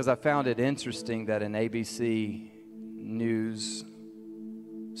 Because I found it interesting that an ABC News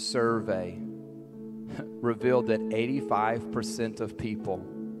survey revealed that 85% of people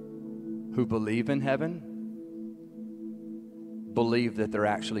who believe in heaven believe that they're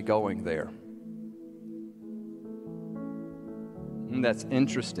actually going there. And that's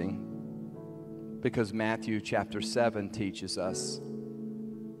interesting because Matthew chapter 7 teaches us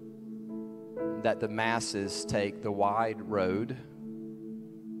that the masses take the wide road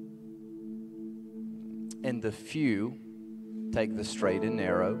and the few take the straight and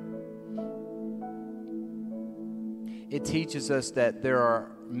narrow. It teaches us that there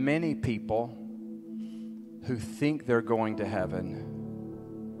are many people who think they're going to heaven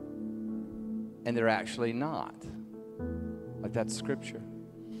and they're actually not. Like, that's scripture.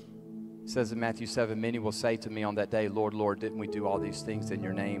 It says in Matthew 7, many will say to me on that day, Lord, Lord, didn't we do all these things in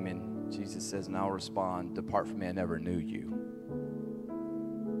your name? And Jesus says, and I'll respond, depart from me, I never knew you.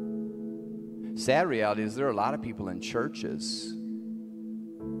 Sad reality is there are a lot of people in churches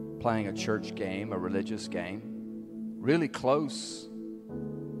playing a church game, a religious game, really close,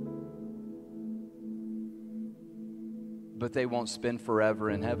 but they won't spend forever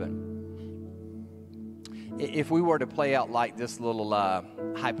in heaven. If we were to play out like this little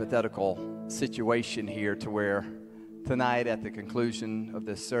hypothetical situation here, to where tonight at the conclusion of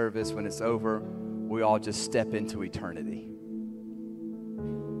this service, when it's over, we all just step into eternity.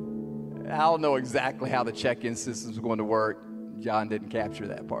 I don't know exactly how the check-in system is going to work. John didn't capture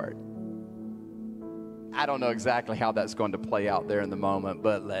that part. I don't know exactly how that's going to play out there in the moment,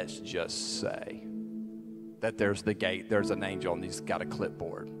 but let's just say that there's the gate, there's an angel, and he's got a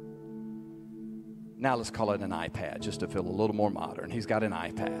clipboard. Now let's call it an iPad, just to feel a little more modern. He's got an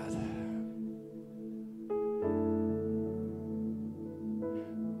iPad.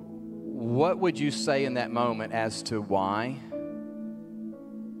 What would you say in that moment as to why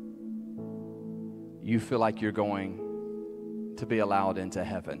you feel like you're going to be allowed into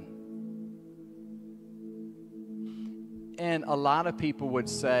heaven? And a lot of people would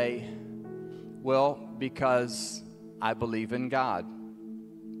say, well, because I believe in God.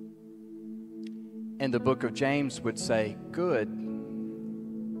 And the book of James would say, good.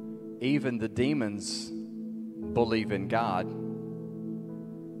 Even the demons believe in God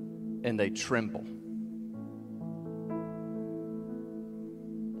and they tremble.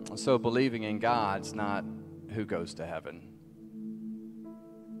 So believing in God's not who goes to heaven.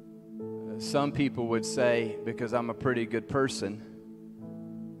 Some people would say, because I'm a pretty good person,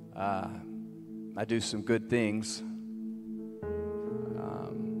 I do some good things.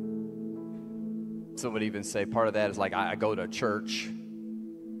 Some would even say part of that is like I go to church.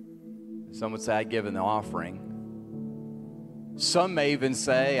 Some would say I give in the offering. Some may even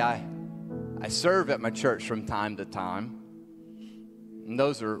say I serve at my church from time to time. And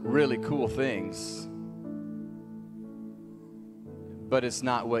those are really cool things. But it's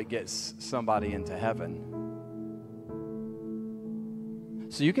not what gets somebody into heaven.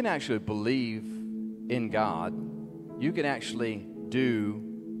 So you can actually believe in God. You can actually do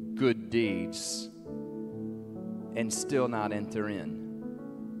good deeds and still not enter in.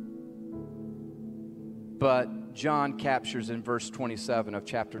 But John captures in verse 27 of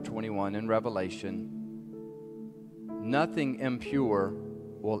chapter 21 in Revelation, nothing impure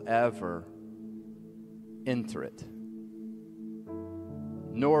will ever enter it,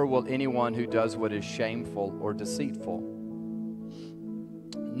 nor will anyone who does what is shameful or deceitful.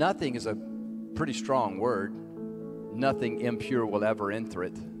 Nothing is a pretty strong word. Nothing impure will ever enter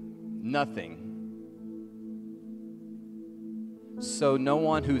it. Nothing. So no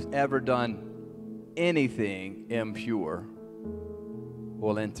one who's ever done anything impure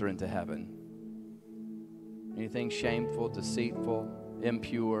will enter into heaven. Anything shameful, deceitful,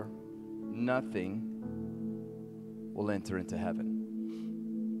 impure, nothing will enter into heaven.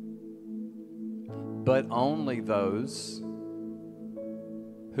 But only those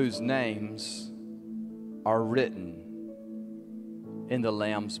whose names are written in the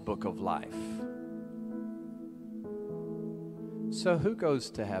Lamb's book of life. So who goes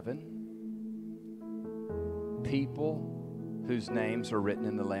to heaven? People whose names are written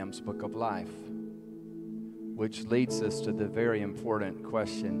in the Lamb's book of life. Which leads us to the very important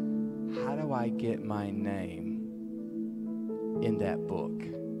question, how do I get my name in that book?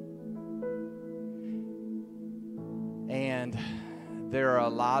 And there are a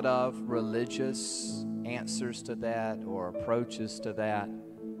lot of religious answers to that or approaches to that.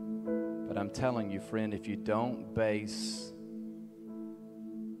 But I'm telling you, friend, if you don't base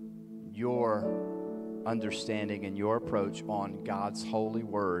your understanding and your approach on God's holy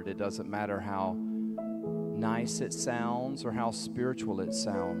word, it doesn't matter how nice it sounds or how spiritual it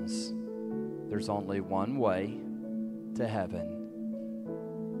sounds. There's only one way to heaven,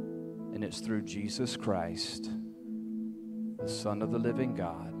 and it's through Jesus Christ, the Son of the living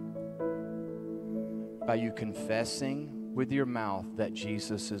God. By you confessing with your mouth that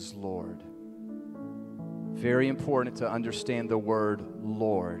Jesus is Lord. Very important to understand the word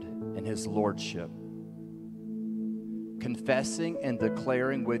Lord and his lordship. Confessing and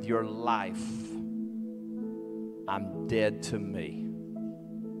declaring with your life, I'm dead to me.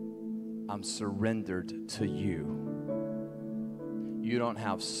 I'm surrendered to you. You don't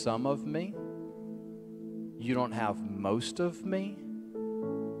have some of me. You don't have most of me.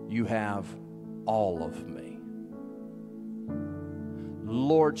 You have all of me.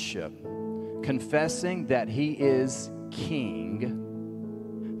 Lordship, confessing that he is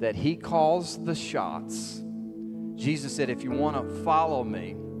king, that he calls the shots. Jesus said, if you want to follow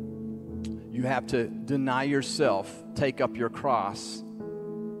me, you have to deny yourself, take up your cross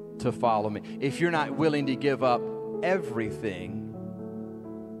to follow me. If you're not willing to give up everything,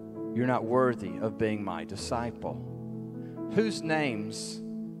 you're not worthy of being my disciple. Whose names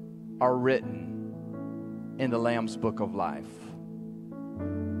are written in the Lamb's book of life?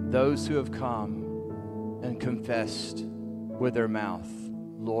 Those who have come and confessed with their mouth,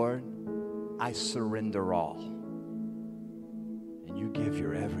 Lord, I surrender all. And you give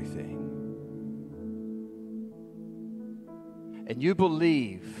your everything. And you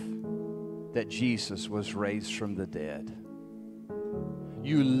believe that Jesus was raised from the dead.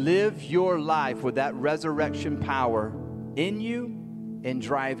 You live your life with that resurrection power in you and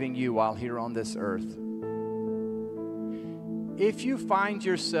driving you while here on this earth. If you find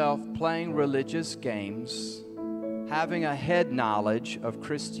yourself playing religious games, having a head knowledge of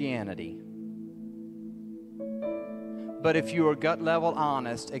Christianity, but if you are gut level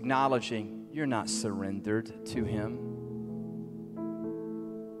honest, acknowledging you're not surrendered to him,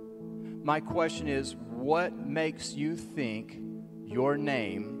 my question is, what makes you think your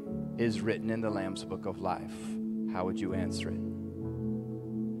name is written in the Lamb's book of life? How would you answer it?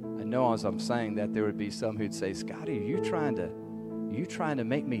 I know as I'm saying that there would be some who'd say, Scotty, are you trying to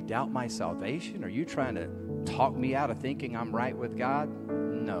make me doubt my salvation? Are you trying to talk me out of thinking I'm right with God?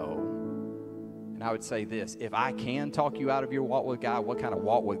 No. And I would say this, if I can talk you out of your walk with God, what kind of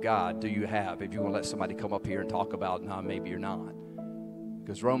walk with God do you have if you want to let somebody come up here and talk about, no, maybe you're not?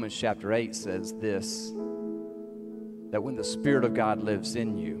 Because Romans chapter 8 says this, that when the Spirit of God lives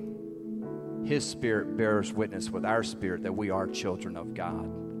in you, His Spirit bears witness with our spirit that we are children of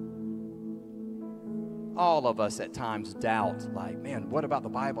God. All of us at times doubt, like, man, what about the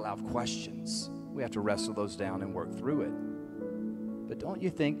Bible? I have questions. We have to wrestle those down and work through it. But don't you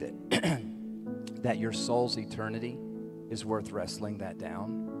think that that your soul's eternity is worth wrestling that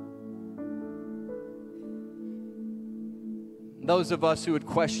down? Those of us who would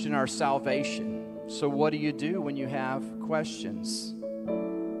question our salvation. So what do you do when you have questions?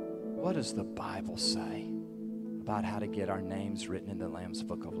 What does the Bible say about how to get our names written in the Lamb's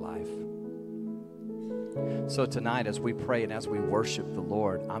Book of Life? So tonight, as we pray and as we worship the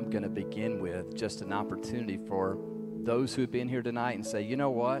Lord, I'm going to begin with just an opportunity for those who have been here tonight and say, you know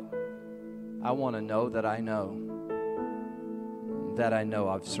what? I want to know that I know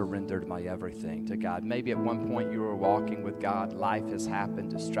I've surrendered my everything to God. Maybe at one point you were walking with God. Life has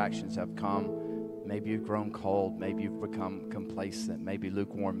happened. Distractions have come. Maybe you've grown cold. Maybe you've become complacent. Maybe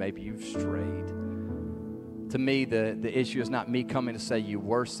lukewarm. Maybe you've strayed. To me, the issue is not me coming to say you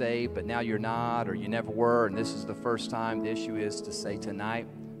were saved, but now you're not, or you never were, and this is the first time. The issue is to say tonight,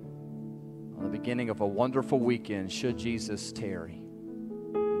 on the beginning of a wonderful weekend, should Jesus tarry,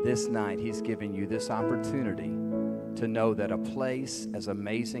 this night He's giving you this opportunity to know that a place as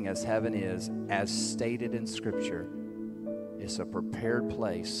amazing as heaven is, as stated in Scripture, is a prepared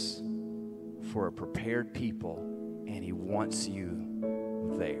place for a prepared people, and He wants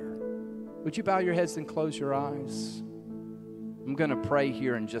you there. Would you bow your heads and close your eyes? I'm going to pray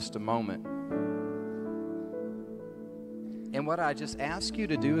here in just a moment. And what I just ask you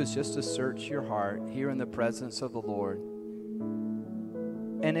to do is just to search your heart here in the presence of the Lord.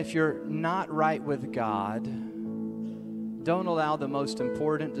 And if you're not right with God, don't allow the most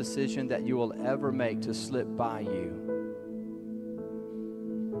important decision that you will ever make to slip by you.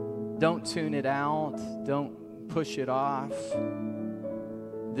 Don't tune it out. Don't push it off.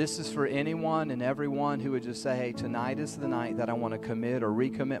 This is for anyone and everyone who would just say, hey, tonight is the night that I want to commit or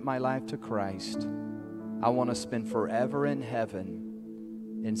recommit my life to Christ. I want to spend forever in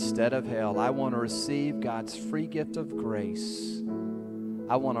heaven instead of hell. I want to receive God's free gift of grace.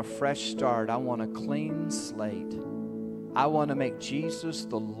 I want a fresh start. I want a clean slate. I want to make Jesus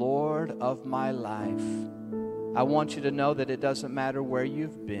the Lord of my life. I want you to know that it doesn't matter where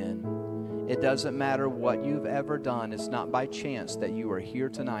you've been. It doesn't matter what you've ever done. It's not by chance that you are here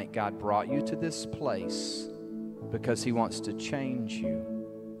tonight. God brought you to this place because He wants to change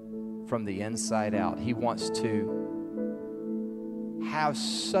you from the inside out. He wants to have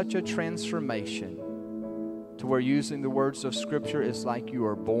such a transformation to where, using the words of Scripture, it's like you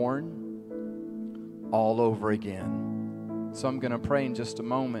are born all over again. So I'm going to pray in just a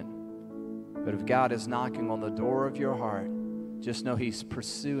moment. But if God is knocking on the door of your heart, just know He's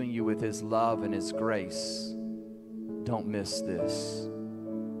pursuing you with His love and His grace. Don't miss this.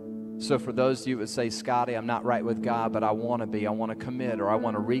 So for those of you that say, Scotty, I'm not right with God, but I want to be. I want to commit, or I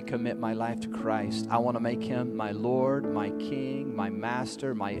want to recommit my life to Christ. I want to make Him my Lord, my King, my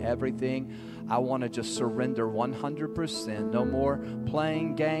Master, my everything. I want to just surrender 100%. No more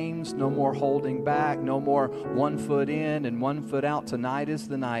playing games, no more holding back, no more 1 foot in and 1 foot out. Tonight is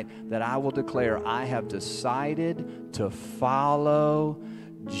the night that I will declare I have decided to follow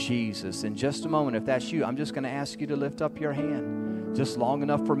Jesus. In just a moment, if that's you, I'm just going to ask you to lift up your hand just long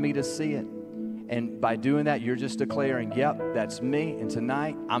enough for me to see it. And by doing that, you're just declaring, yep, that's me. And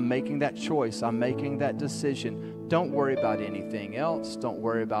tonight, I'm making that choice. I'm making that decision. Don't worry about anything else. Don't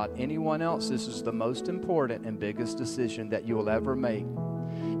worry about anyone else. This is the most important and biggest decision that you will ever make.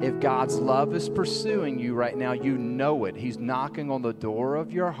 If God's love is pursuing you right now, you know it. He's knocking on the door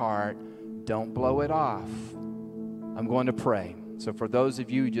of your heart. Don't blow it off. I'm going to pray. So for those of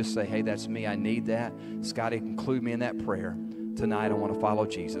you who just say, hey, that's me, I need that, Scotty, include me in that prayer. Tonight, I want to follow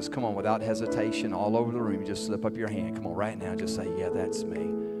Jesus. Come on, without hesitation, all over the room, just slip up your hand. Come on, right now, just say, yeah, that's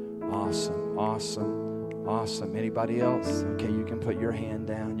me. Awesome, awesome, awesome. Anybody else? Okay, you can put your hand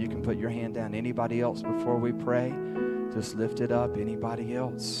down. You can put your hand down. Anybody else before we pray? Just lift it up. Anybody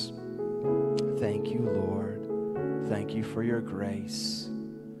else? Thank you, Lord. Thank you for your grace.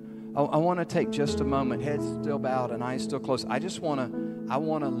 I want to take just a moment, head still bowed and eyes still closed. I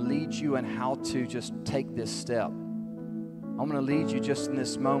want to lead you in how to just take this step. I'm going to lead you just in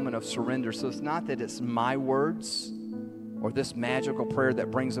this moment of surrender. So it's not that it's my words or this magical prayer that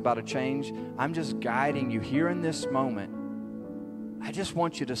brings about a change. I'm just guiding you here in this moment. I just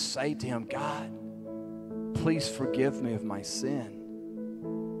want you to say to Him, God, please forgive me of my sin.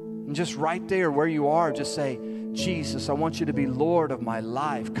 And just right there where you are, just say, Jesus, I want you to be Lord of my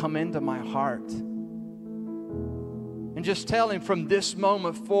life. Come into my heart. And And just tell Him from this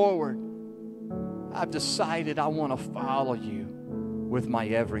moment forward, I've decided I want to follow You with my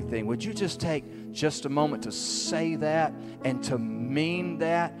everything. Would you just take just a moment to say that and to mean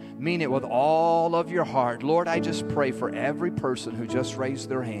that? Mean it with all of your heart. Lord, I just pray for every person who just raised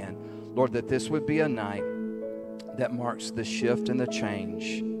their hand, Lord, that this would be a night that marks the shift and the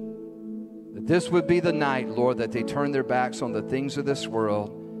change. That this would be the night, Lord, that they turn their backs on the things of this world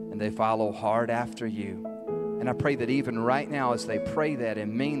and they follow hard after You. And I pray that even right now as they pray that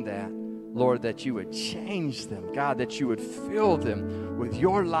and mean that, Lord, that You would change them. God, that You would fill them with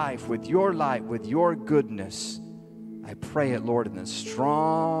Your life, with Your light, with Your goodness. I pray it, Lord, in the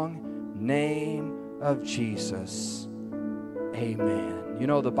strong name of Jesus. Amen. You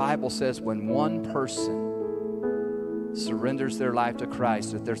know, the Bible says when one person surrenders their life to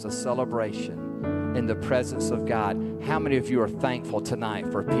Christ, that there's a celebration in the presence of God. How many of you are thankful tonight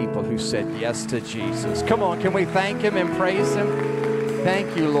for people who said yes to Jesus? Come on, can we thank Him and praise Him?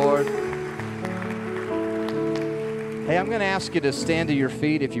 Thank You, Lord. Hey, I'm going to ask you to stand to your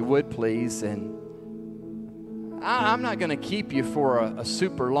feet if you would, please. And I'm not going to keep you for a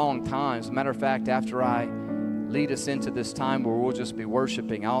super long time. As a matter of fact, after I lead us into this time where we'll just be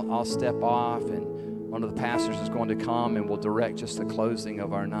worshiping, I'll step off and one of the pastors is going to come and we'll direct just the closing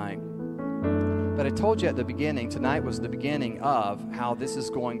of our night. But I told you at the beginning, tonight was the beginning of how this is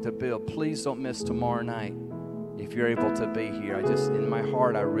going to build. Please don't miss tomorrow night. If you're able to be here, in my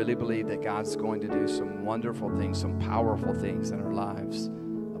heart, I really believe that God's going to do some wonderful things, some powerful things in our lives.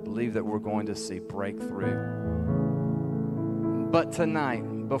 I believe that we're going to see breakthrough. But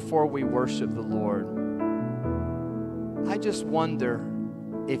tonight, before we worship the Lord, I just wonder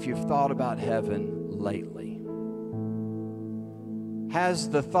if you've thought about heaven lately. Has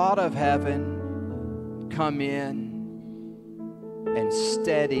the thought of heaven come in and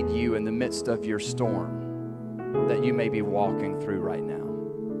steadied you in the midst of your storm that you may be walking through right now?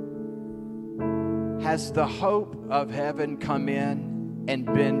 Has the hope of heaven come in and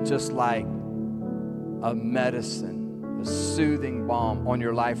been just like a medicine, a soothing balm on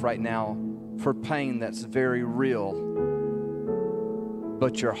your life right now for pain that's very real,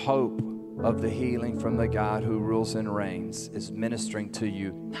 but your hope of the healing from the God who rules and reigns is ministering to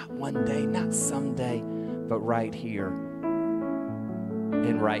you, not one day, not someday, but right here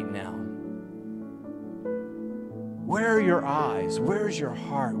and right now? Where are your eyes? Where's your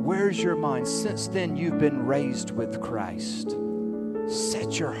heart? Where's your mind? Since then, you've been raised with Christ.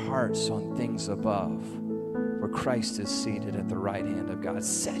 Set your hearts on things above, where Christ is seated at the right hand of God.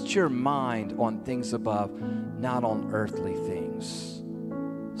 Set your mind on things above, not on earthly things.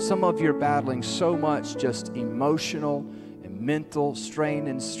 Some of you are battling so much just emotional and mental strain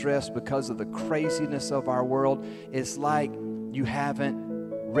and stress because of the craziness of our world. It's like you haven't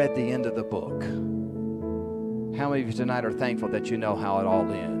read the end of the book. How many of you tonight are thankful that you know how it all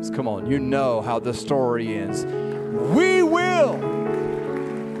ends? Come on, you know how the story ends. We will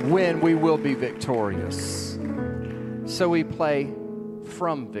win. We will be victorious. So we play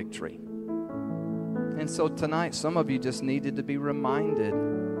from victory. And so tonight, some of you just needed to be reminded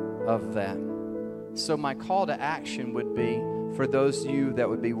of that. So my call to action would be for those of you that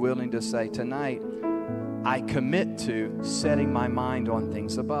would be willing to say, tonight, I commit to setting my mind on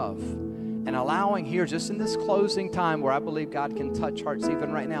things above. And allowing here, just in this closing time where I believe God can touch hearts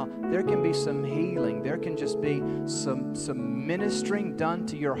even right now, there can be some healing. There can just be some ministering done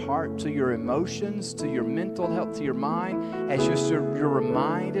to your heart, to your emotions, to your mental health, to your mind, as you're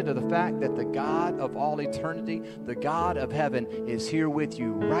reminded of the fact that the God of all eternity, the God of heaven, is here with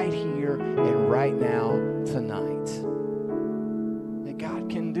you right here and right now tonight. That God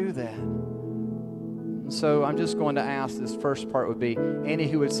can do that. So I'm just going to ask, this first part would be any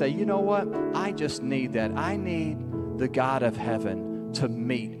who would say, you know what, I just need that. I need the God of heaven to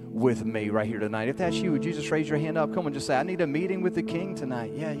meet with me right here tonight. If that's you, would you just raise your hand up? Come on, just say, I need a meeting with the King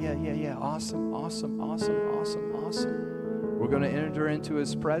tonight. Yeah. Awesome. We're going to enter into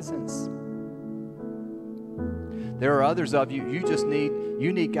His presence. There are others of you,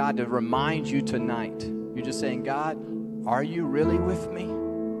 you need God to remind you tonight. You're just saying, God, are you really with me?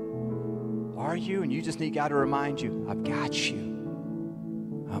 Are you? And you just need God to remind you, I've got you.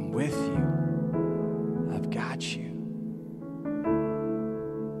 I'm with you. I've got you.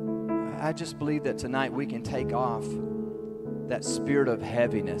 I just believe that tonight we can take off that spirit of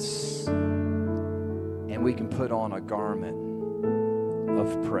heaviness and we can put on a garment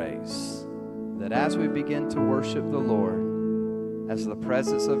of praise. That as we begin to worship the Lord, as the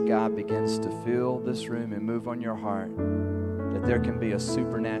presence of God begins to fill this room and move on your heart, that there can be a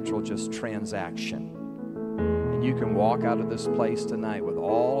supernatural just transaction. And you can walk out of this place tonight with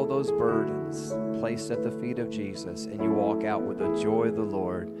all of those burdens placed at the feet of Jesus, and you walk out with the joy of the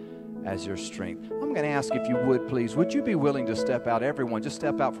Lord as your strength. I'm going to ask if you would, please, would you be willing to step out? Everyone, just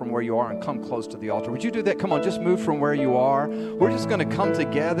step out from where you are and come close to the altar. Would you do that? Come on, just move from where you are. We're just going to come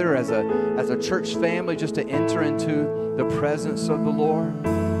together as a church family just to enter into the presence of the Lord.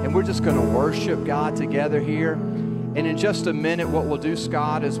 And we're just going to worship God together here. And in just a minute, what we'll do,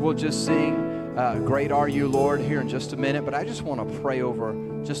 Scott, is we'll just sing Great Are You, Lord, here in just a minute. But I just want to pray over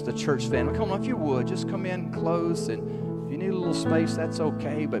just the church family. Come on, if you would, just come in close, and if you need a little space, that's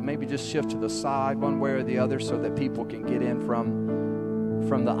okay, but maybe just shift to the side one way or the other so that people can get in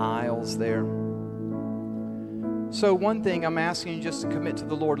from the aisles there. So one thing I'm asking you just to commit to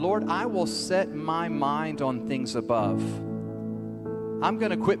the Lord. Lord, I will set my mind on things above. I'm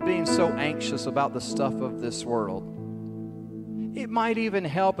going to quit being so anxious about the stuff of this world. It might even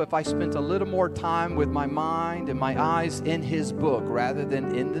help if I spent a little more time with my mind and my eyes in His book rather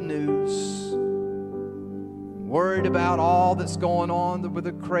than in the news. Worried about all that's going on with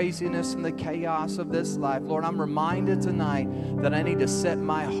the craziness and the chaos of this life. Lord, I'm reminded tonight that I need to set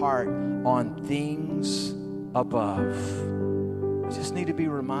my heart on things above. I just need to be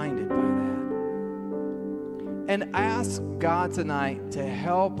reminded by that. And ask God tonight to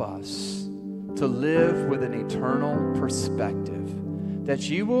help us to live with an eternal perspective, that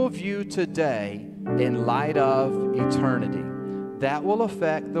you will view today in light of eternity. That will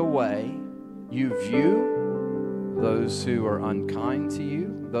affect the way you view those who are unkind to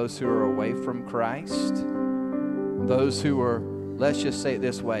you, those who are away from Christ, those who are, let's just say it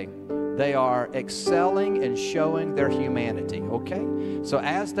this way, they are excelling and showing their humanity, okay? So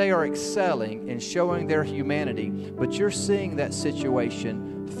as they are excelling and showing their humanity, but you're seeing that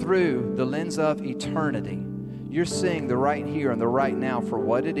situation through the lens of eternity, you're seeing the right here and the right now for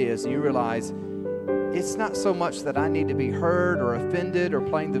what it is, and you realize it's not so much that I need to be hurt or offended or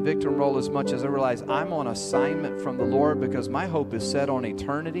playing the victim role as much as I realize I'm on assignment from the Lord because my hope is set on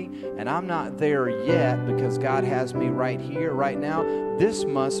eternity, and I'm not there yet because God has me right here, right now. This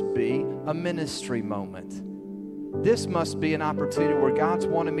must be a ministry moment. This must be an opportunity where God's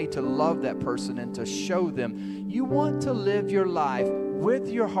wanted me to love that person and to show them you want to live your life with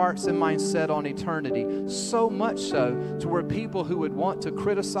your hearts and minds set on eternity, so much so to where people who would want to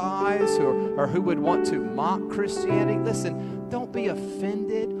criticize or who would want to mock Christianity, listen, don't be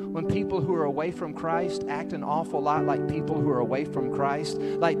offended when people who are away from Christ act an awful lot like people who are away from Christ.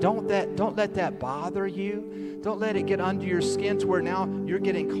 Like, don't let that bother you. Don't let it get under your skin to where now you're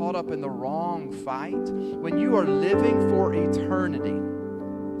getting caught up in the wrong fight. When you are living for eternity,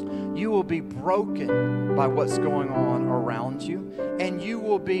 you will be broken by what's going on around you, and you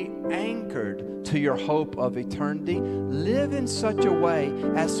will be anchored to your hope of eternity. Live in such a way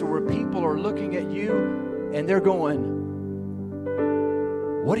as to where people are looking at you and they're going,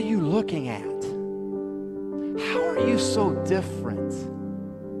 what are you looking at? How are you so different?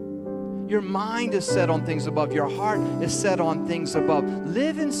 Your mind is set on things above. Your heart is set on things above.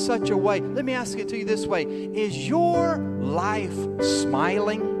 Live in such a way. Let me ask it to you this way. Is your life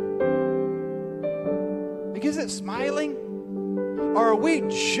smiling? Is it smiling? Or are we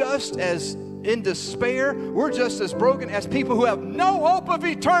just as in despair? We're just as broken as people who have no hope of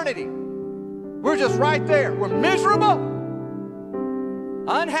eternity. We're just right there. We're miserable,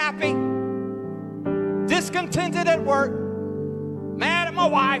 unhappy, discontented at work, mad at my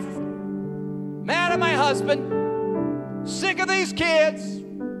wife, mad at my husband, sick of these kids,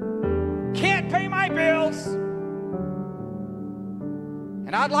 can't pay my bills.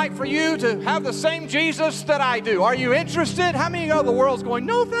 And I'd like for you to have the same Jesus that I do. Are you interested? How many of the world's going,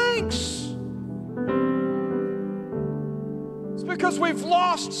 no thanks? It's because we've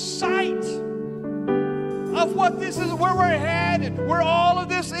lost sight of what this is, where we're headed, where all of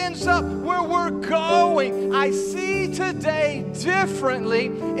this ends up, where we're going. I see today differently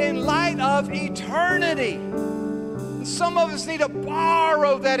in light of eternity. And some of us need to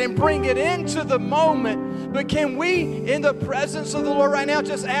borrow that and bring it into the moment. But can we, in the presence of the Lord right now,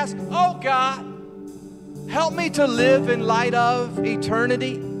 just ask, oh God, help me to live in light of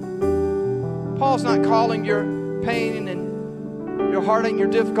eternity? Paul's not calling your pain and your heartache and your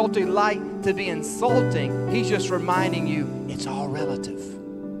difficulty light to be insulting. He's just reminding you it's all relative.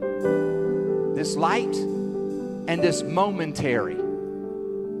 This light and this momentary.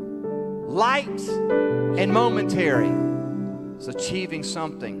 Light and momentary is achieving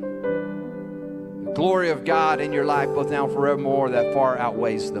something. The glory of God in your life, both now and forevermore, that far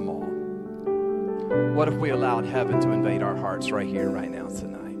outweighs them all. What if we allowed heaven to invade our hearts right here, right now,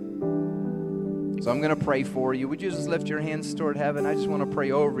 tonight? So I'm going to pray for you. Would you just lift your hands toward heaven? I just want to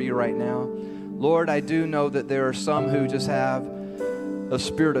pray over you right now. Lord, I do know that there are some who just have a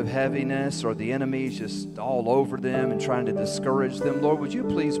spirit of heaviness, or the enemy is just all over them and trying to discourage them. Lord, would you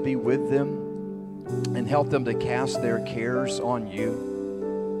please be with them and help them to cast their cares on you?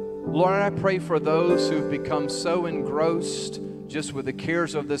 Lord, I pray for those who've become so engrossed just with the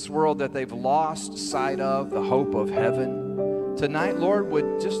cares of this world that they've lost sight of the hope of heaven. Tonight, Lord,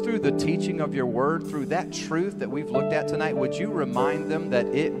 would just through the teaching of your word, through that truth that we've looked at tonight, would you remind them that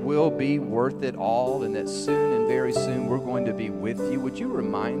it will be worth it all, and that soon and very soon we're going to be with you? Would you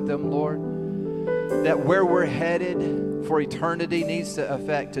remind them, Lord, that where we're headed for eternity needs to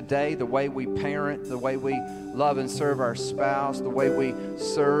affect today the way we parent, the way we love and serve our spouse, the way we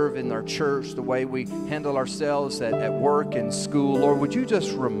serve in our church, the way we handle ourselves at work and school. Lord, would you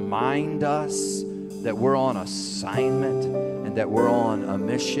just remind us that we're on assignment and that we're on a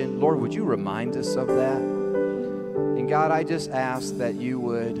mission? Lord, would you remind us of that? And God, I just ask that you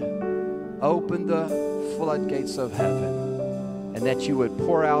would open the floodgates of heaven, and that you would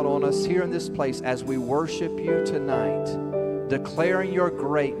pour out on us here in this place as we worship you tonight, declaring your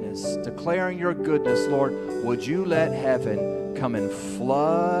greatness, declaring your goodness. Lord, would you let heaven come and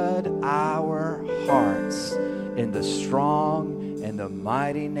flood our hearts in the strong and the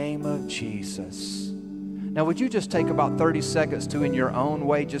mighty name of Jesus. Now, would you just take about 30 seconds to, in your own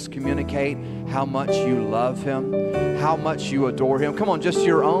way, just communicate how much you love him, how much you adore him? Come on, just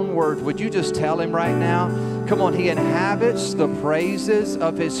your own words. Would you just tell him right now? Come on, he inhabits the praises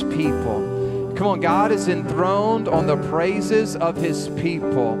of his people. Come on, God is enthroned on the praises of his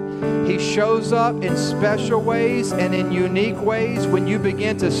people. He shows up in special ways and in unique ways when you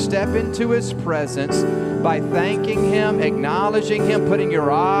begin to step into his presence by thanking him, acknowledging him, putting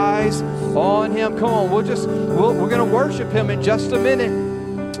your eyes on him. Come on, we're going to worship him in just a minute.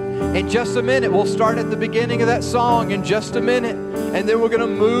 In just a minute, we'll start at the beginning of that song in just a minute. And then we're going to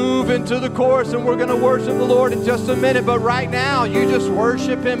move into the chorus and we're going to worship the Lord in just a minute. But right now, you just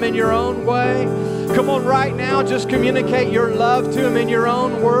worship him in your own way. Come on, right now, just communicate your love to him in your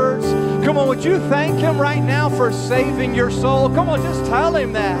own words. Come on, would you thank him right now for saving your soul? Come on, just tell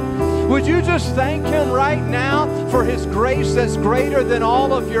him that. Would you just thank him right now for his grace that's greater than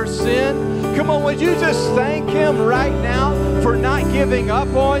all of your sin? Come on, would you just thank him right now for not giving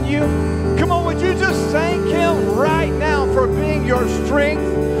up on you? Come on, would you just thank him right now for being your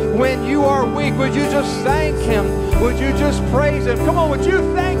strength when you are weak? Would you just thank him? Would you just praise him? Come on, would you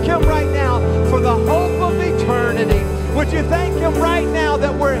thank him right now for the hope of eternity? Would you thank him right now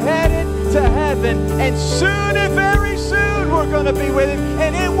that we're headed to heaven, and soon and very soon we're going to be with him,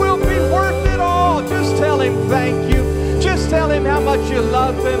 and it will be worth it all? Just tell him thank you. Just tell him how much you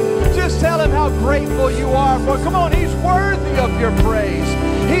love him. Just tell him how grateful you are for. Come on, he's worthy of your praise.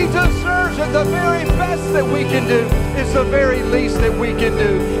 He deserves it. The very best that we can do is the very least that we can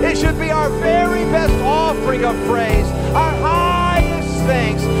do. It should be our very best offering of praise, our highest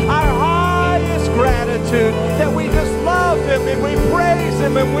thanks, our highest gratitude, that we just love him and we praise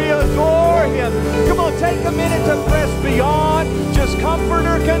him and we adore him. Come on, take a minute to press beyond just comfort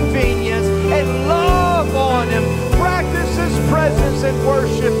or convenience and love on him. Practice his presence and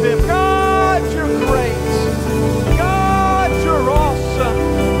worship him. God, you're great. God, you're awesome.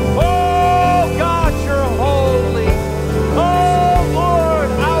 Oh, God, you're holy. Oh, Lord,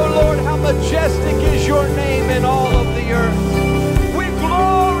 our Lord, how majestic is your name in all of the earth. We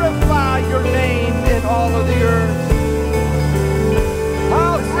glorify your name in all of the earth.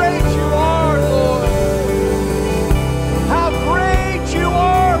 How great you are, Lord. How great you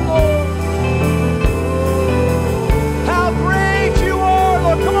are, Lord. How great you are,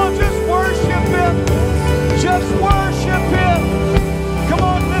 Lord. Come on, just worship him. Just worship him. Come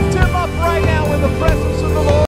on, lift him up right now in the presence